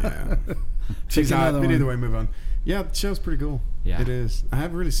now. Yeah. She's hot. But either way, move on. Yeah, the show's pretty cool. Yeah, it is. I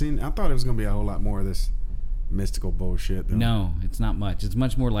haven't really seen. I thought it was gonna be a whole lot more of this mystical bullshit, though. No, it's not much. It's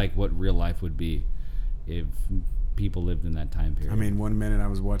much more like what real life would be if people lived in that time period. I mean, one minute I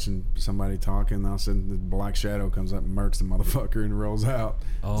was watching somebody talking, and all of a sudden the black shadow comes up and murks the motherfucker and rolls out.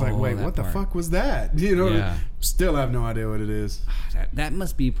 It's like, wait, what the fuck was that? You know, yeah. Still have no idea what it is. That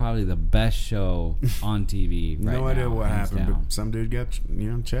must be probably the best show on TV right now. No idea what happened, but some dude got,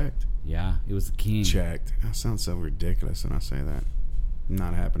 checked. Yeah, it was the king. Checked. That sounds so ridiculous when I say that.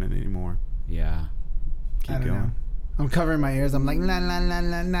 Not happening anymore. Yeah. Keep going. Know. I'm covering my ears. I'm like,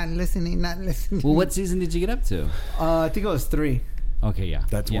 not listening. Well, what season did you get up to? I think it was 3. Okay, yeah.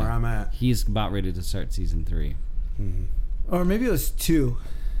 That's where I'm at. He's about ready to start season 3. Mm-hmm. Or maybe it was 2.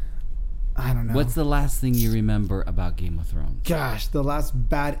 I don't know. What's the last thing you remember about Game of Thrones? Gosh, the last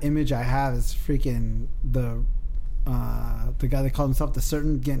bad image I have is freaking the guy that called himself the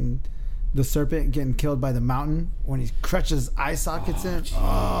serpent getting killed by the mountain when he crushes eye sockets in. Geez.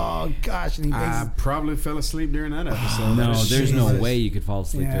 Oh gosh! And I probably fell asleep during that episode. No, there's no way you could fall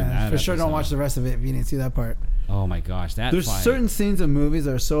asleep during that. For sure, don't watch the rest of it if you didn't see that part. Oh my gosh, there's certain scenes in movies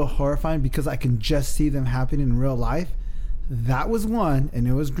that are so horrifying because I can just see them happening in real life. That was one, and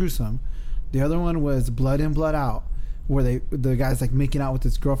it was gruesome. The other one was Blood In, Blood Out, where the guy's like making out with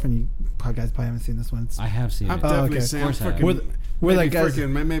his girlfriend. You guys probably haven't seen this one. I have seen it. I've definitely seen it. We're like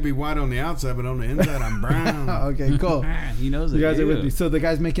maybe white on the outside, but on the inside I'm brown. Okay, cool. He knows it. You guys are with me. So the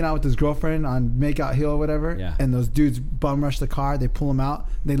guy's making out with his girlfriend on Makeout Hill or whatever. Yeah. And those dudes bum rush the car. They pull him out.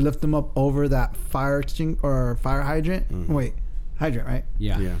 They lift him up over that fire hydrant. Mm-hmm. Wait, hydrant, right?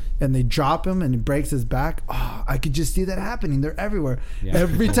 Yeah. And they drop him and he breaks his back. Oh, I could just see that happening. They're everywhere. Yeah.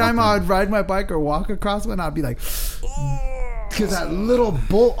 Every time I would ride my bike or walk across one, I'd be like, because that little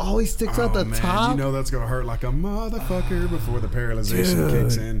bolt always sticks out the top. You know that's going to hurt like a motherfucker before the paralyzation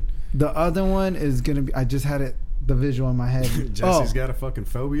kicks in. The other one is going to be, I just had it, the visual in my head. Jesse's got a fucking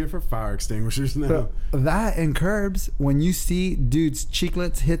phobia for fire extinguishers now. That and curbs, when you see dudes'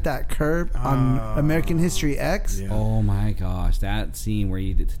 cheeklets hit that curb on American History X. Yeah. Oh my gosh, that scene where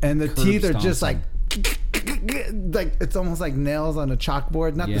you did. And the teeth are just like it's almost like nails on a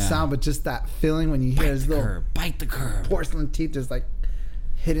chalkboard. Not the sound, but just that feeling when you hear his little bite the curb porcelain teeth just like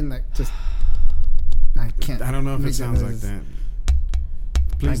hitting like just. I can't. I don't know if it sounds like that.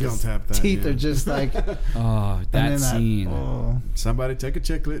 Please don't tap that. Teeth are just like. Oh, that scene. Somebody take a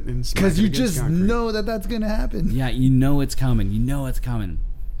chiclet and smack it because you against just concrete. know that's gonna happen. Yeah, you know it's coming.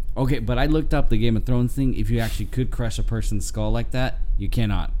 Okay, but I looked up the Game of Thrones thing. If you actually could crush a person's skull like that, you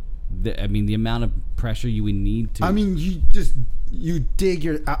cannot. The amount of pressure you would need to. I mean, you dig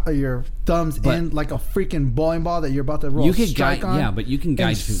your thumbs in like a freaking bowling ball that you're about to roll. You could strike on. Yeah, but you can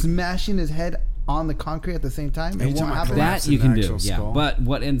guide to smashing his head on the concrete at the same time. It won't happen. That you can do. Yeah, but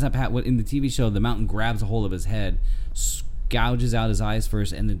what ends up what in the TV show, the mountain grabs a hold of his head, gouges out his eyes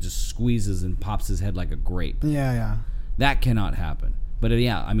first and then just squeezes and pops his head like a grape. Yeah. That cannot happen. But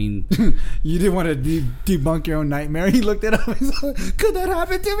yeah, I mean, You didn't want to debunk your own nightmare. He looked it up. He's like, could that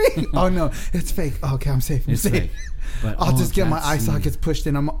happen to me? Oh no, it's fake. Okay, I'm safe. I'm it's safe. fake. But I'll just get my that eye scene- sockets pushed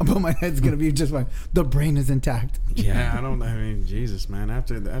in. But my head's gonna be just fine. The brain is intact. Yeah, I mean, Jesus, man.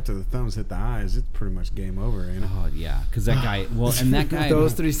 After the thumbs hit the eyes, it's pretty much game over, ain't it? Oh yeah, because that guy. Well, and that guy.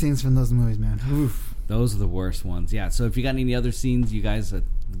 Those 3 scenes from those movies, man. Oof. Those are the worst ones. Yeah. So if you got any other scenes you guys that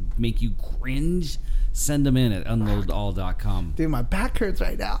make you cringe, send them in at unloadall.com. Dude, my back hurts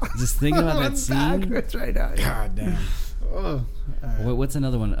right now. Just thinking about that My back scene. hurts right now. God damn. Oh. What's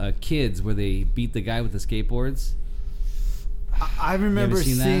another one? Kids, where they beat the guy with the skateboards. I remember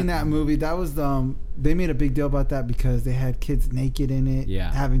seen seeing that? that movie. That was they made a big deal about that because they had kids naked in it,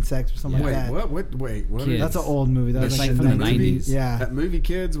 Yeah. having sex or something Wait, like that. what? Wait, what? Kids. That's an old movie. That That's was like like from the 90s. Yeah. That movie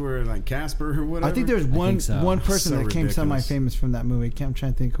Kids were like Casper or whatever. I think there's one think so. one person So that came ridiculous. semi-famous from that movie. I'm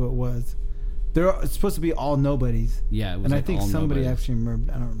trying to think who it was. It's supposed to be all nobodies, Yeah. It was and like I think all somebody nobodies.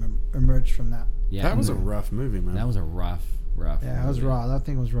 actually emerged from that. Yeah. that was a rough movie, man. That was a rough. Yeah, it was movie. raw. That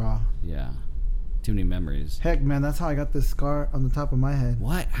thing was raw. Yeah. Too many memories. Heck, man, that's how I got this scar on the top of my head.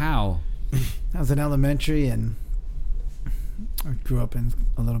 What? How? I was in elementary, and I grew up in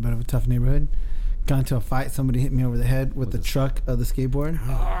a little bit of a tough neighborhood. Got into a fight. Somebody hit me over the head with the truck of the skateboard.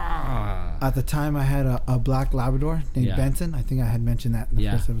 Ah. At the time, I had a black Labrador named Yeah. Benson. I think I had mentioned that in the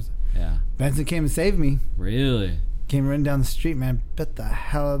Yeah. first episode. Yeah. Benson came and saved me. Really? Came running down the street, man. Bet the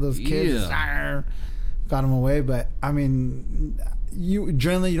hell out of those kids. Yeah. Got him away. But, I mean,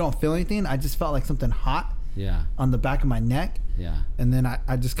 generally you don't feel anything. I just felt like something hot Yeah. on the back of my neck. Yeah. And then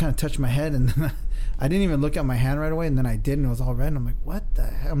I just kind of touched my head, and then I didn't even look at my hand right away. And then I did, and it was all red. And I'm like, what the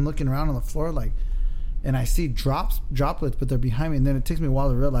heck? I'm looking around on the floor, like, and I see droplets, but they're behind me. And then it takes me a while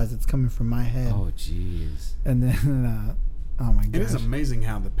to realize it's coming from my head. Oh, jeez. And then, oh my It gosh. is amazing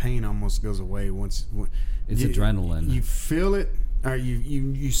how the pain almost goes away once. It's adrenaline. You feel it, or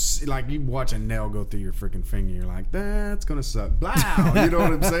you like you watch a nail go through your freaking finger. You're like, that's gonna suck. Blow. You know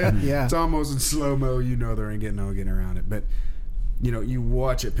what I'm saying? Yeah. It's almost in slow mo. You know there ain't no getting around it. But you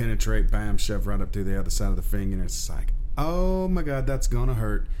watch it penetrate, bam, shove right up to the other side of the finger, and it's like, oh my god, that's gonna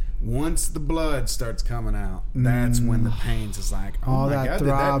hurt. Once the blood starts coming out, that's when the pain's is like, oh All my that god, did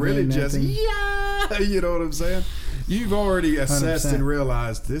that throbbing really and just, everything. yeah, you know what I'm saying? You've already assessed 100%. and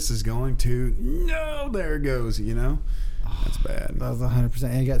realized this is going to, no, there it goes, That's bad. That was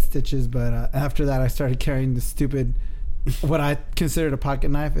 100%. I got stitches, but after that, I started carrying the stupid, what I considered a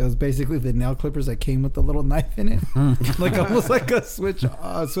pocket knife. It was basically the nail clippers that came with the little knife in it, like almost like a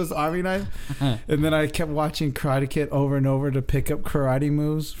Swiss Army knife. And then I kept watching Karate Kid over and over to pick up karate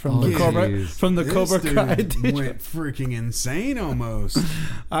moves from the Oh, Cobra jeez. This Cobra dude Kai. Dude. went freaking insane almost.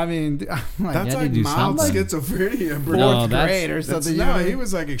 I mean, I'm like, That's had to like do mild something. schizophrenia, bro. No, fourth that's- grade or That's, something. no, you know? he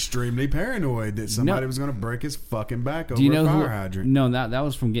was like extremely paranoid that somebody was going to break his fucking back over Do you know a fire who? hydrant. No, that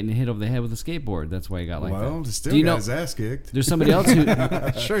was from getting hit over the head with a skateboard. That's why he got like Well, that. still Do you got know? his ass kicked. There's somebody else who.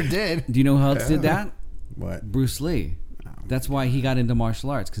 Sure did. Do you know who else did that? What? Bruce Lee. That's why he got into martial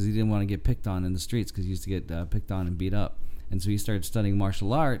arts, because he didn't want to get picked on in the streets, because he used to get picked on and beat up, and so he started studying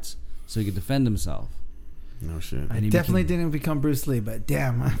martial arts so he could defend himself. No shit. I And he definitely became- didn't become Bruce Lee, but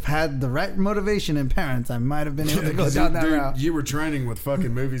damn, I've had the right motivation and parents. I might have been able to go down that Dude, route. you were training with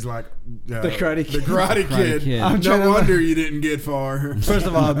fucking movies like The Karate Kid. The Karate Kid. Kid. I'm trying No to- wonder you didn't get far. First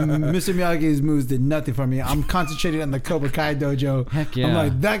of all, Mr. Miyagi's moves did nothing for me. I'm concentrating on the Cobra Kai dojo. Heck yeah. I'm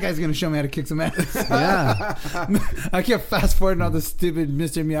like, that guy's gonna show me how to kick some ass. Yeah. I kept fast forwarding all the stupid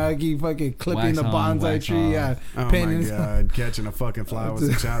Mr. Miyagi fucking clipping Wax the on, bonsai wax tree. off. Yeah, Oh painting my god, catching a fucking fly with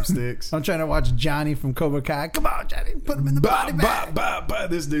some chopsticks. I'm trying to watch Johnny from Cobra Kai. Come on, Johnny, put him in the body bag.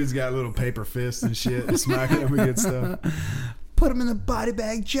 This dude's got little paper fists and shit, smacking him with good stuff. Put him in the body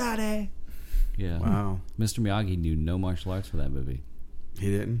bag, Johnny. Yeah. Wow, Mr. Miyagi knew no martial arts for that movie. he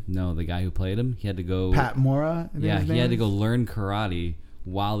didn't. No, the guy who played him, he had to go. Pat Mora. I think Yeah, his he name had to is. go learn karate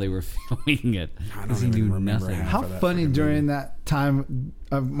while they were filming it I don't because he even knew remember nothing. half How of that funny freaking during movie. that time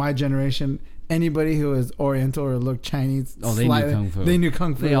of my generation, anybody who was Oriental or looked Chinese, Oh, they knew Kung Fu. They knew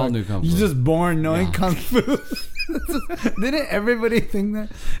Kung Fu. They all Like, knew Kung You're Fu. just born knowing Yeah. Kung Fu. Didn't everybody think that?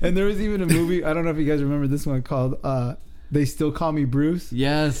 And there was even a movie, I don't know if you guys remember this one, called They Still Call Me Bruce.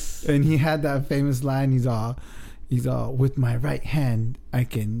 Yes. And he had that famous line, he's all, with my right hand, I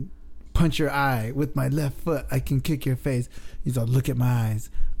can punch your eye. With my left foot, I can kick your face. He's all, look at my eyes.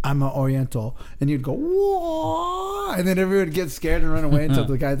 I'm an Oriental. And he'd go, whoa. And then everyone would get scared and run away until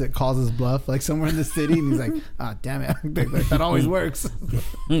the guy that calls his bluff, like somewhere in the city. And he's like, ah, damn it. That always works.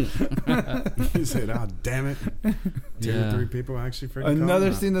 He said, "Oh damn it!" Two Yeah. or three people actually freaking. Another called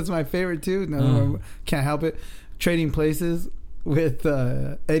him out. scene that's my favorite too. Another one, can't help it. Trading Places with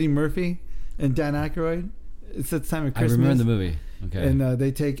Eddie Murphy and Dan Aykroyd. It's the time of I Christmas. remember the movie. Okay. And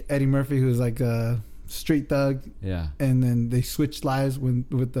they take Eddie Murphy, who's like a street thug, yeah. and then they switch lives with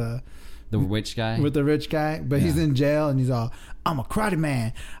the rich guy. with the rich guy, but he's Yeah. in jail and he's all, I'm a karate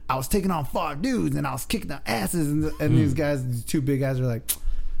man. I was taking on 5 dudes and I was kicking their asses, and these guys, these 2 big guys, are like,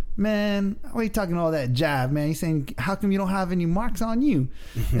 man, why are you talking all that jive, man? He's saying, how come you don't have any marks on you?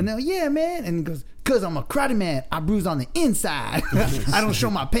 And they're like, yeah, man. And he goes, because I'm a karate man. I bruise on the inside. I don't show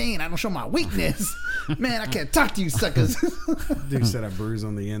my pain. I don't show my weakness. Man, I can't talk to you suckers. Dude said I bruise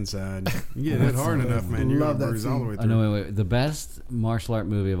on the inside. You get it hard enough, man. You're Love gonna that bruise all the scene. way Oh, through. no, wait. The best martial art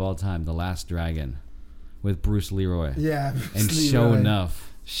movie of all time, The Last Dragon, with Bruce Leroy. Yeah. And Leroy. Show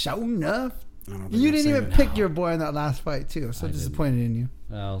Enough. Show enough. I don't think You I've didn't seen even it. pick your boy in that last fight, too. I'm so I didn't. disappointed in you.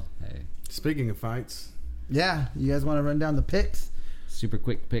 Well, hey. Speaking of fights, Yeah. You guys want to run down the picks? Super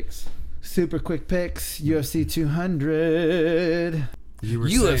quick picks. Super quick picks. UFC 200. you were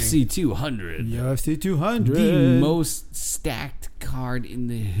UFC saying, 200. UFC 200. The most stacked card in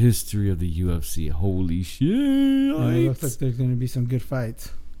the history of the UFC. Holy shit. Yeah, it looks like there's going to be some good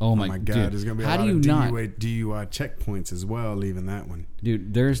fights. Oh oh my, my God, dude. there's gonna be a How lot do you of not, DUI checkpoints as well. Leaving that one.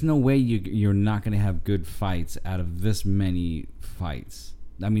 dude? There's no way you're not going to have good fights out of this many fights.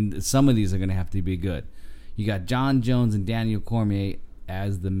 I mean, some of these are going to have to be good. You got John Jones and Daniel Cormier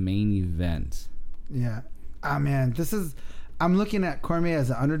as the main event. Yeah. Ah, man. I'm looking at Cormier as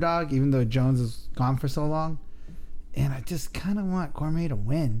an underdog, even though Jones is gone for so long. And I just kind of want Cormier to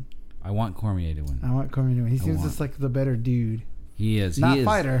win. I want Cormier to win. I want Cormier to win. He seems want- just like the better dude. He is. Not he is.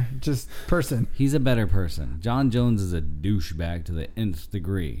 fighter, just person. He's a better person. John Jones is a douchebag to the nth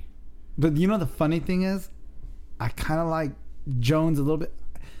degree. But you know the funny thing is, I kind of like Jones a little bit.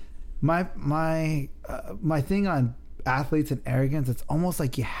 My thing on athletes and arrogance, it's almost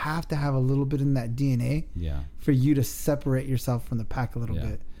like you have to have a little bit in that DNA Yeah. for you to separate yourself from the pack a little Yeah.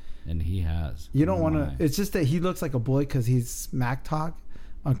 bit. And he has. You don't Oh want my. to. It's just that he looks like a bully because his smack talk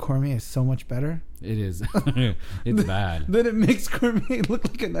on Cormier is so much better. It is. It's bad. Then it makes Cormier look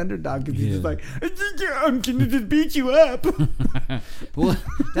like an underdog because he's Yeah. just like, I'm gonna just beat you up. Well,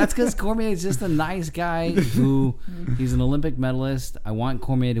 that's because Cormier is just a nice guy who he's an Olympic medalist. I want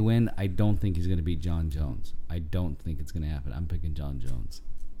Cormier to win. I don't think he's going to beat John Jones. I don't think it's going to happen. I'm picking John Jones.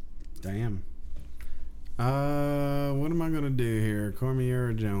 Damn. What am I gonna do here? Cormier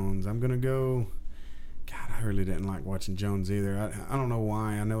or Jones? I'm gonna go. God, I really didn't like watching Jones either. I don't know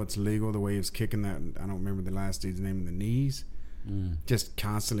why. I know it's legal the way he was kicking that. I don't remember the last dude's name in the knees. Just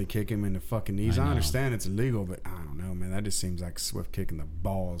constantly kick him in the fucking knees. I I know. understand it's illegal, but I don't know, man. That just seems like Swift kicking the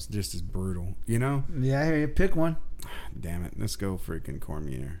balls just as brutal. You know? Yeah, here you pick one. Damn it. Let's go freaking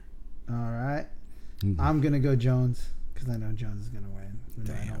Cormier. All right, Mhm. I'm gonna go Jones because I know Jones is gonna win. I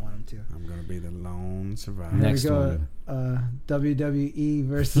Damn. don't want him to. I'm gonna be the lone survivor. Here Next we go. WWE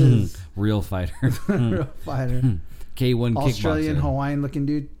versus Real fighter. real fighter, K1 Australian kickboxer. Hawaiian looking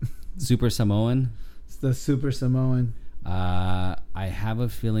dude. Super Samoan. It's the Super Samoan. I have a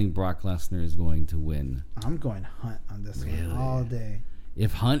feeling Brock Lesnar is going to win. I'm going Hunt on this Really? one all day.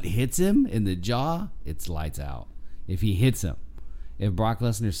 If Hunt hits him in the jaw, it's lights out. If he hits him. If Brock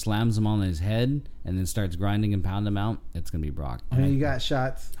Lesnar slams him on his head and then starts grinding and pounding him out, it's going to be Brock. Who you got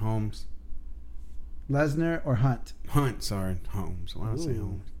shots? Holmes. Lesnar or Hunt? Hunt, sorry. Holmes. Why did I say Ooh.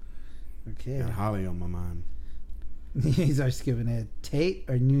 Holmes? Okay. Got Holly on my mind. He's our skipping it. Tate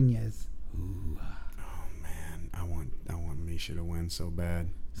or Nunez? Oh man, I want Misha to win so bad.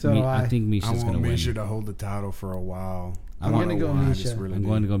 So do I. I think I Misha's going want to win. Misha to hold the title for a while. I'm I don't gonna know go why, I Misha. just really I'm do.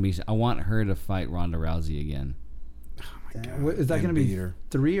 going to go Misha. I want her to fight Ronda Rousey again. Oh my Damn. God. What- Is that And going to be beat her.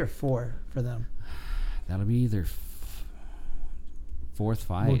 3 or 4 for them? That'll be either fourth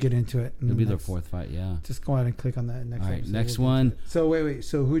fight. We'll get into it. in It'll the be their next- fourth fight, yeah. Just go ahead and click on that next All right, episode. next We'll get one. into it. So wait.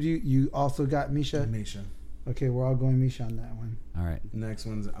 So who do you also got Misha? Misha. Okay, we're all going Misha on that one. All right. Next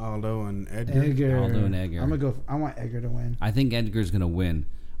one's Aldo and Edgar. Edgar. Aldo and Edgar. I'm gonna go. I want Edgar to win. I think Edgar's going to win.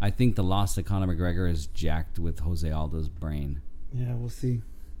 I think the loss to Conor McGregor is jacked with Jose Aldo's brain. Yeah, we'll see.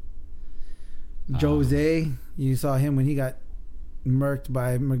 Jose, you saw him when he got murked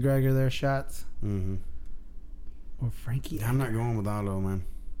by McGregor. Their shots Mm-hmm. or Frankie. I'm not going with Aldo, man.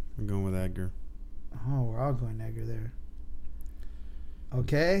 I'm going with Edgar. Oh, we're all going Edgar there.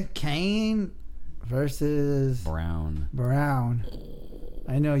 Okay, Kane versus Brown. Brown.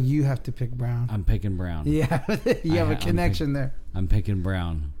 I know you have to pick Brown. I'm picking Brown. Yeah, you have a I'm connection there. I'm picking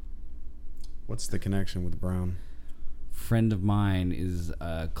Brown. What's the connection with Brown? Friend of mine is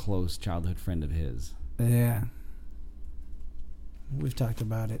a close childhood friend of his. Yeah. We've talked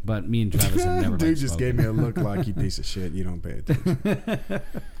about it. But me and Travis have never Dude like just spoken. gave me a look like, you piece of shit. You don't pay attention.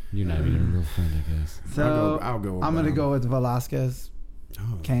 You're not even a real friend, I guess. So I'll go with I'm gonna brown. go with Velasquez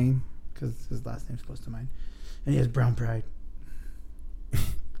Oh. Kane because his last name's close to mine, and he has brown pride.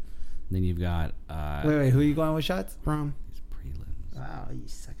 Then you've got Wait, who are you going with shots? Brown. these prelims. Wow, you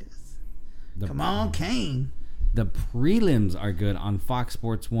suckers! The, Come on, Kane. The prelims are good on Fox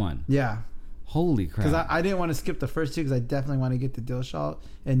Sports 1. Yeah, Holy crap. because I didn't want to skip the first two because I definitely want to get to Dillashaw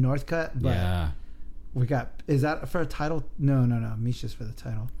and Northcutt. But yeah. we got, is that for a title? No. Misha's for the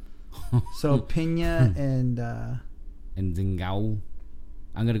title. So Pena and And Zingao.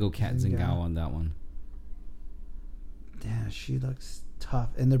 I'm going to go Kat Zingao. Zingao on that one. damn, she looks tough,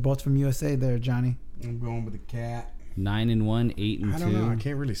 and they're both from USA. There, Johnny. I'm going with the cat. 9-1, 8-2. I don't know. I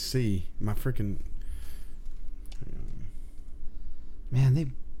can't really see my freaking.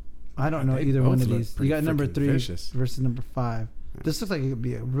 Man, I don't know They either both one of look these. You pretty got number freaking 3 vicious. versus number 5. This looks like it could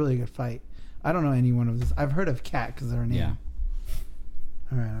be a really good fight. I don't know any one of this. I've heard of Cat because of her name. Yeah.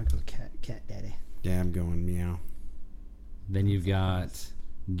 All right, I'll go Cat Daddy. Yeah, I'm going meow. Then you've got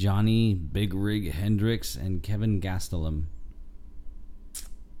Johnny Big Rig Hendricks and Kevin Gastelum.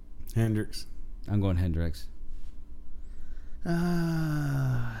 Hendricks. I'm going Hendricks.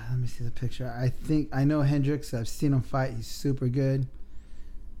 Let me see the picture. I know Hendricks. I've seen him fight. He's super good.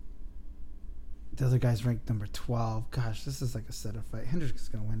 The other guy's ranked number 12. Gosh, this is like a setup fight. Hendricks is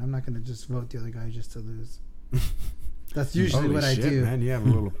going to win. I'm not going to just vote the other guy just to lose. That's usually Holy what shit, I do. Man, you have a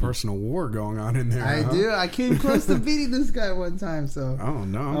little personal war going on in there. I huh? do. I came close to beating this guy one time. So Oh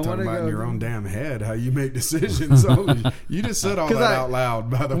no, I I'm talking wanna about in go- your own damn head how you make decisions. Holy, you just said all 'Cause that I- out loud.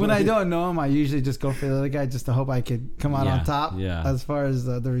 By the way, when I don't know him, I usually just go for the other guy just to hope I could come out Yeah, on top. yeah. As far as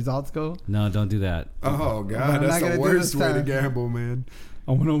the results go, No, don't do that. Oh But god, I'm that's not the gonna do worst this way to time. gamble, man.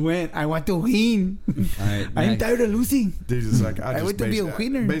 I want to win. I want to win. All right. I'm next. tired of losing. Dude, it's like I just want to be a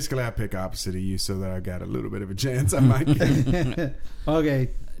winner. Basically, I pick opposite of you so that I got a little bit of a chance. I might get. Okay,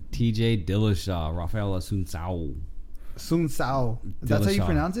 TJ Dillashaw, Rafael Asuncao. Sun Sao. That's how you Dillashaw.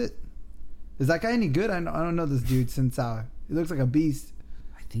 pronounce it? Is that guy any good? I don't know this dude, Sun Sao. He looks like a beast.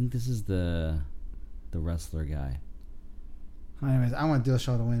 I think this is the wrestler guy. Anyways, I want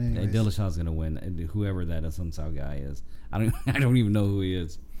Dillashaw to win anyways. Dillashaw's gonna win. Whoever that Asuncao guy is, I don't even know who he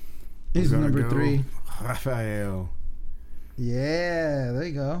is. He's We're gonna number go 3. Rafael Yeah, there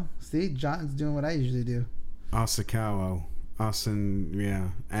you go. See, John's doing what I usually do. Asakawa.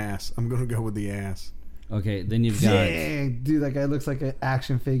 Ass. I'm gonna go with the ass. Okay, then you've got Dang, dude, that guy looks like an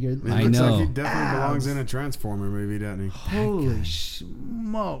action figure. It I looks know. like he definitely belongs Abs. in a Transformer movie, doesn't he? Holy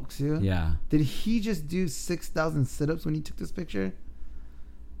smokes, dude. yeah, Did he just do 6,000 sit-ups when he took this picture?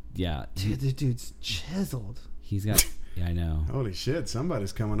 yeah. Dude, the dude's chiseled. He's got. Yeah, I know. Holy shit,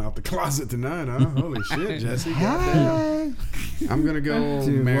 somebody's coming out the closet tonight, huh? Holy shit, Jesse. Goddamn. Hey. I'm gonna go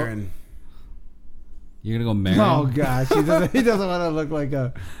Dude, Marin. You're gonna go Marin. Oh gosh, he doesn't want to look like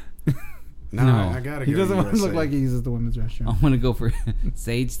a. No, No. I gotta He go doesn't want to USA. look like he uses the women's I restroom. want to go for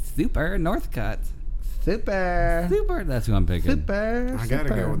Sage Super Northcutt. Super. Super. That's who I'm picking. Super. I gotta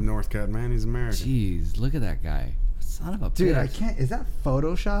go with Northcutt, man. He's American. Jeez, look at that guy. Son of a Dude, bitch. I can't. Is that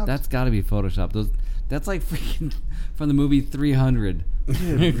Photoshop? That's got to be Photoshop. That's like freaking from the movie 300.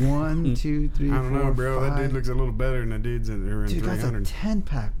 Dude, 1, 2, 3, I don't know, 4, bro. That 5. dude looks a little better than the dudes that are in Dude, that's a 300.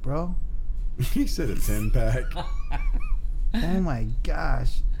 10-pack, bro. He said a 10-pack. Oh my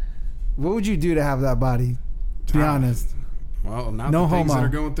gosh. What would you do to have that body? Be Ah, honest. Well, not No the things homo. that are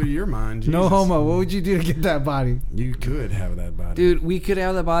going through your mind. No Jesus. homo. What would you do to get that body? You could have that body. Dude, we could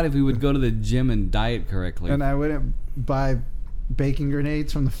have that body if we would go to the gym and diet correctly. And I wouldn't buy bacon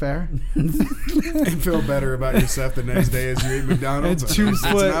grenades from the fair. And feel better about yourself the next day as you eat McDonald's. And 2 It's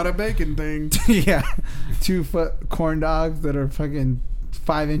foot- not a bacon thing. Yeah. 2-foot corn dogs that are fucking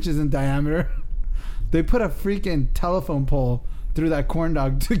 5 inches in diameter. They put a freaking telephone pole through that corn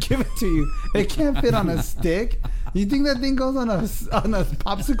dog to give it to you. It can't fit on a stick. You think that thing goes on a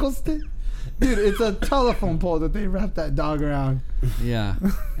popsicle stick? Dude, it's a telephone pole that they wrap that dog around. Yeah.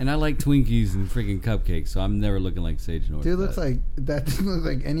 And I like Twinkies and freaking cupcakes, so I'm never looking like Sage Northcutt. Dude, looks like that thing looks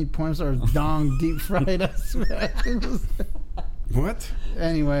like any porn star's dong deep fried. I swear. What?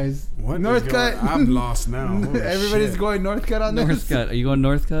 Anyways, What is Northcutt. going- I'm lost now. Holy Everybody's shit. going Northcutt on this. Northcutt. Are you going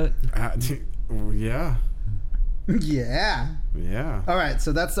Northcutt? Yeah. Yeah. Yeah. All right,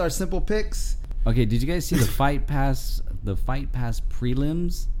 so that's our simple picks. Okay, did you guys see the Fight Pass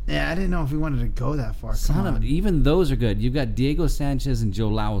prelims? Yeah, I didn't know if we wanted to go that far. Come Son on. of even those are good. You've got Diego Sanchez and Joe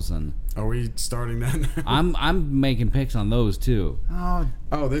Lawson. Are we starting that now? I'm making picks on those too. Oh,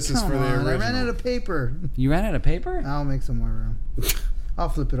 Oh, this is come for the on. original. I ran out of paper. You ran out of paper? I'll make some more room. I'll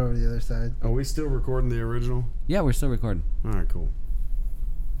flip it over to the other side. Are we still recording the original? Yeah, we're still recording. All right, cool.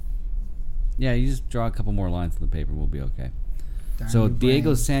 Yeah, you just draw a couple more lines on the paper, we'll be okay. So new Diego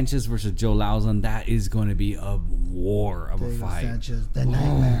brain. Sanchez versus Joe Lauzon, that is going to be a war of a Diego fight. Sanchez, the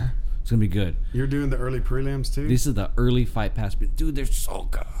nightmare. It's going to be good. You're doing the early prelims too? This is the early fight pass. But dude, they're so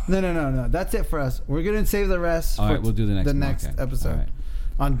good. No. That's it for us. We're gonna save the rest. All for right, we'll do the next one. Okay. episode All right.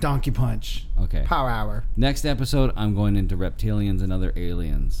 on Donkey Punch. Okay. Power Hour. Next episode, I'm going into reptilians and other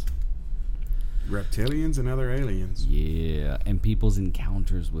aliens. Reptilians and other aliens. Yeah, and people's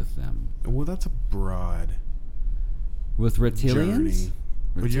encounters with them. Well, that's a broad With reptilians? journey.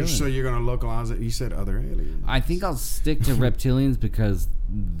 But Reptilians. you're going to localize it. You said other aliens. I think I'll stick to reptilians because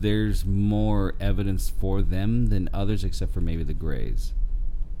there's more evidence for them than others, except for maybe the Greys.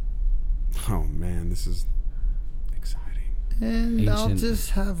 Oh man, this is exciting. And I'll Ancient.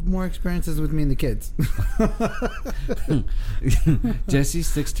 just have more experiences with me and the kids. Jesse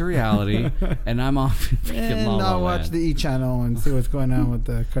sticks to reality, and I'm off in freaking And La La I'll watch Land. the E! Channel and see what's going on with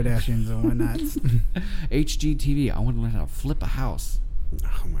the Kardashians and whatnot. HGTV. I want to learn how to flip a house.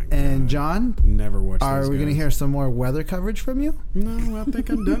 Oh my god. And John, never watched. are those we going to guys. hear some more weather coverage from you? No, I think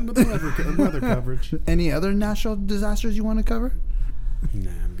I'm done with the weather coverage. Any other natural disasters you want to cover?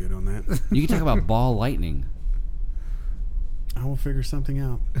 Nah, I'm good on that. You can talk about ball lightning. I will figure something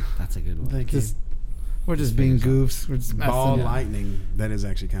out. That's a good one. Thank Just, you. we're just being goofs. We're just messing Ball up. lightning. That is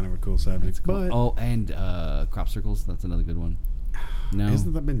actually kind of a cool subject. Cool. But Oh, and crop circles. That's another good one. No,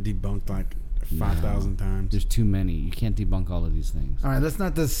 hasn't that been debunked like 5,000 times? there's too many. You can't debunk all of these things. All right, let's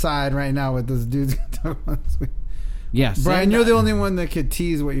not decide right now what this dude's going to talk about this week. Yeah, Brian, send you're the that- only one that could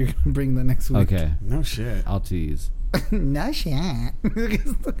tease what you're going to bring the next week. Okay, No shit. I'll tease. No shit. Look at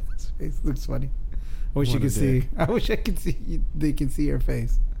his face. Looks funny. I wish What you a could see. dick. I wish I could see. They can see your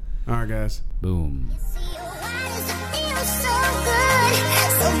face. All right, guys. Boom. See you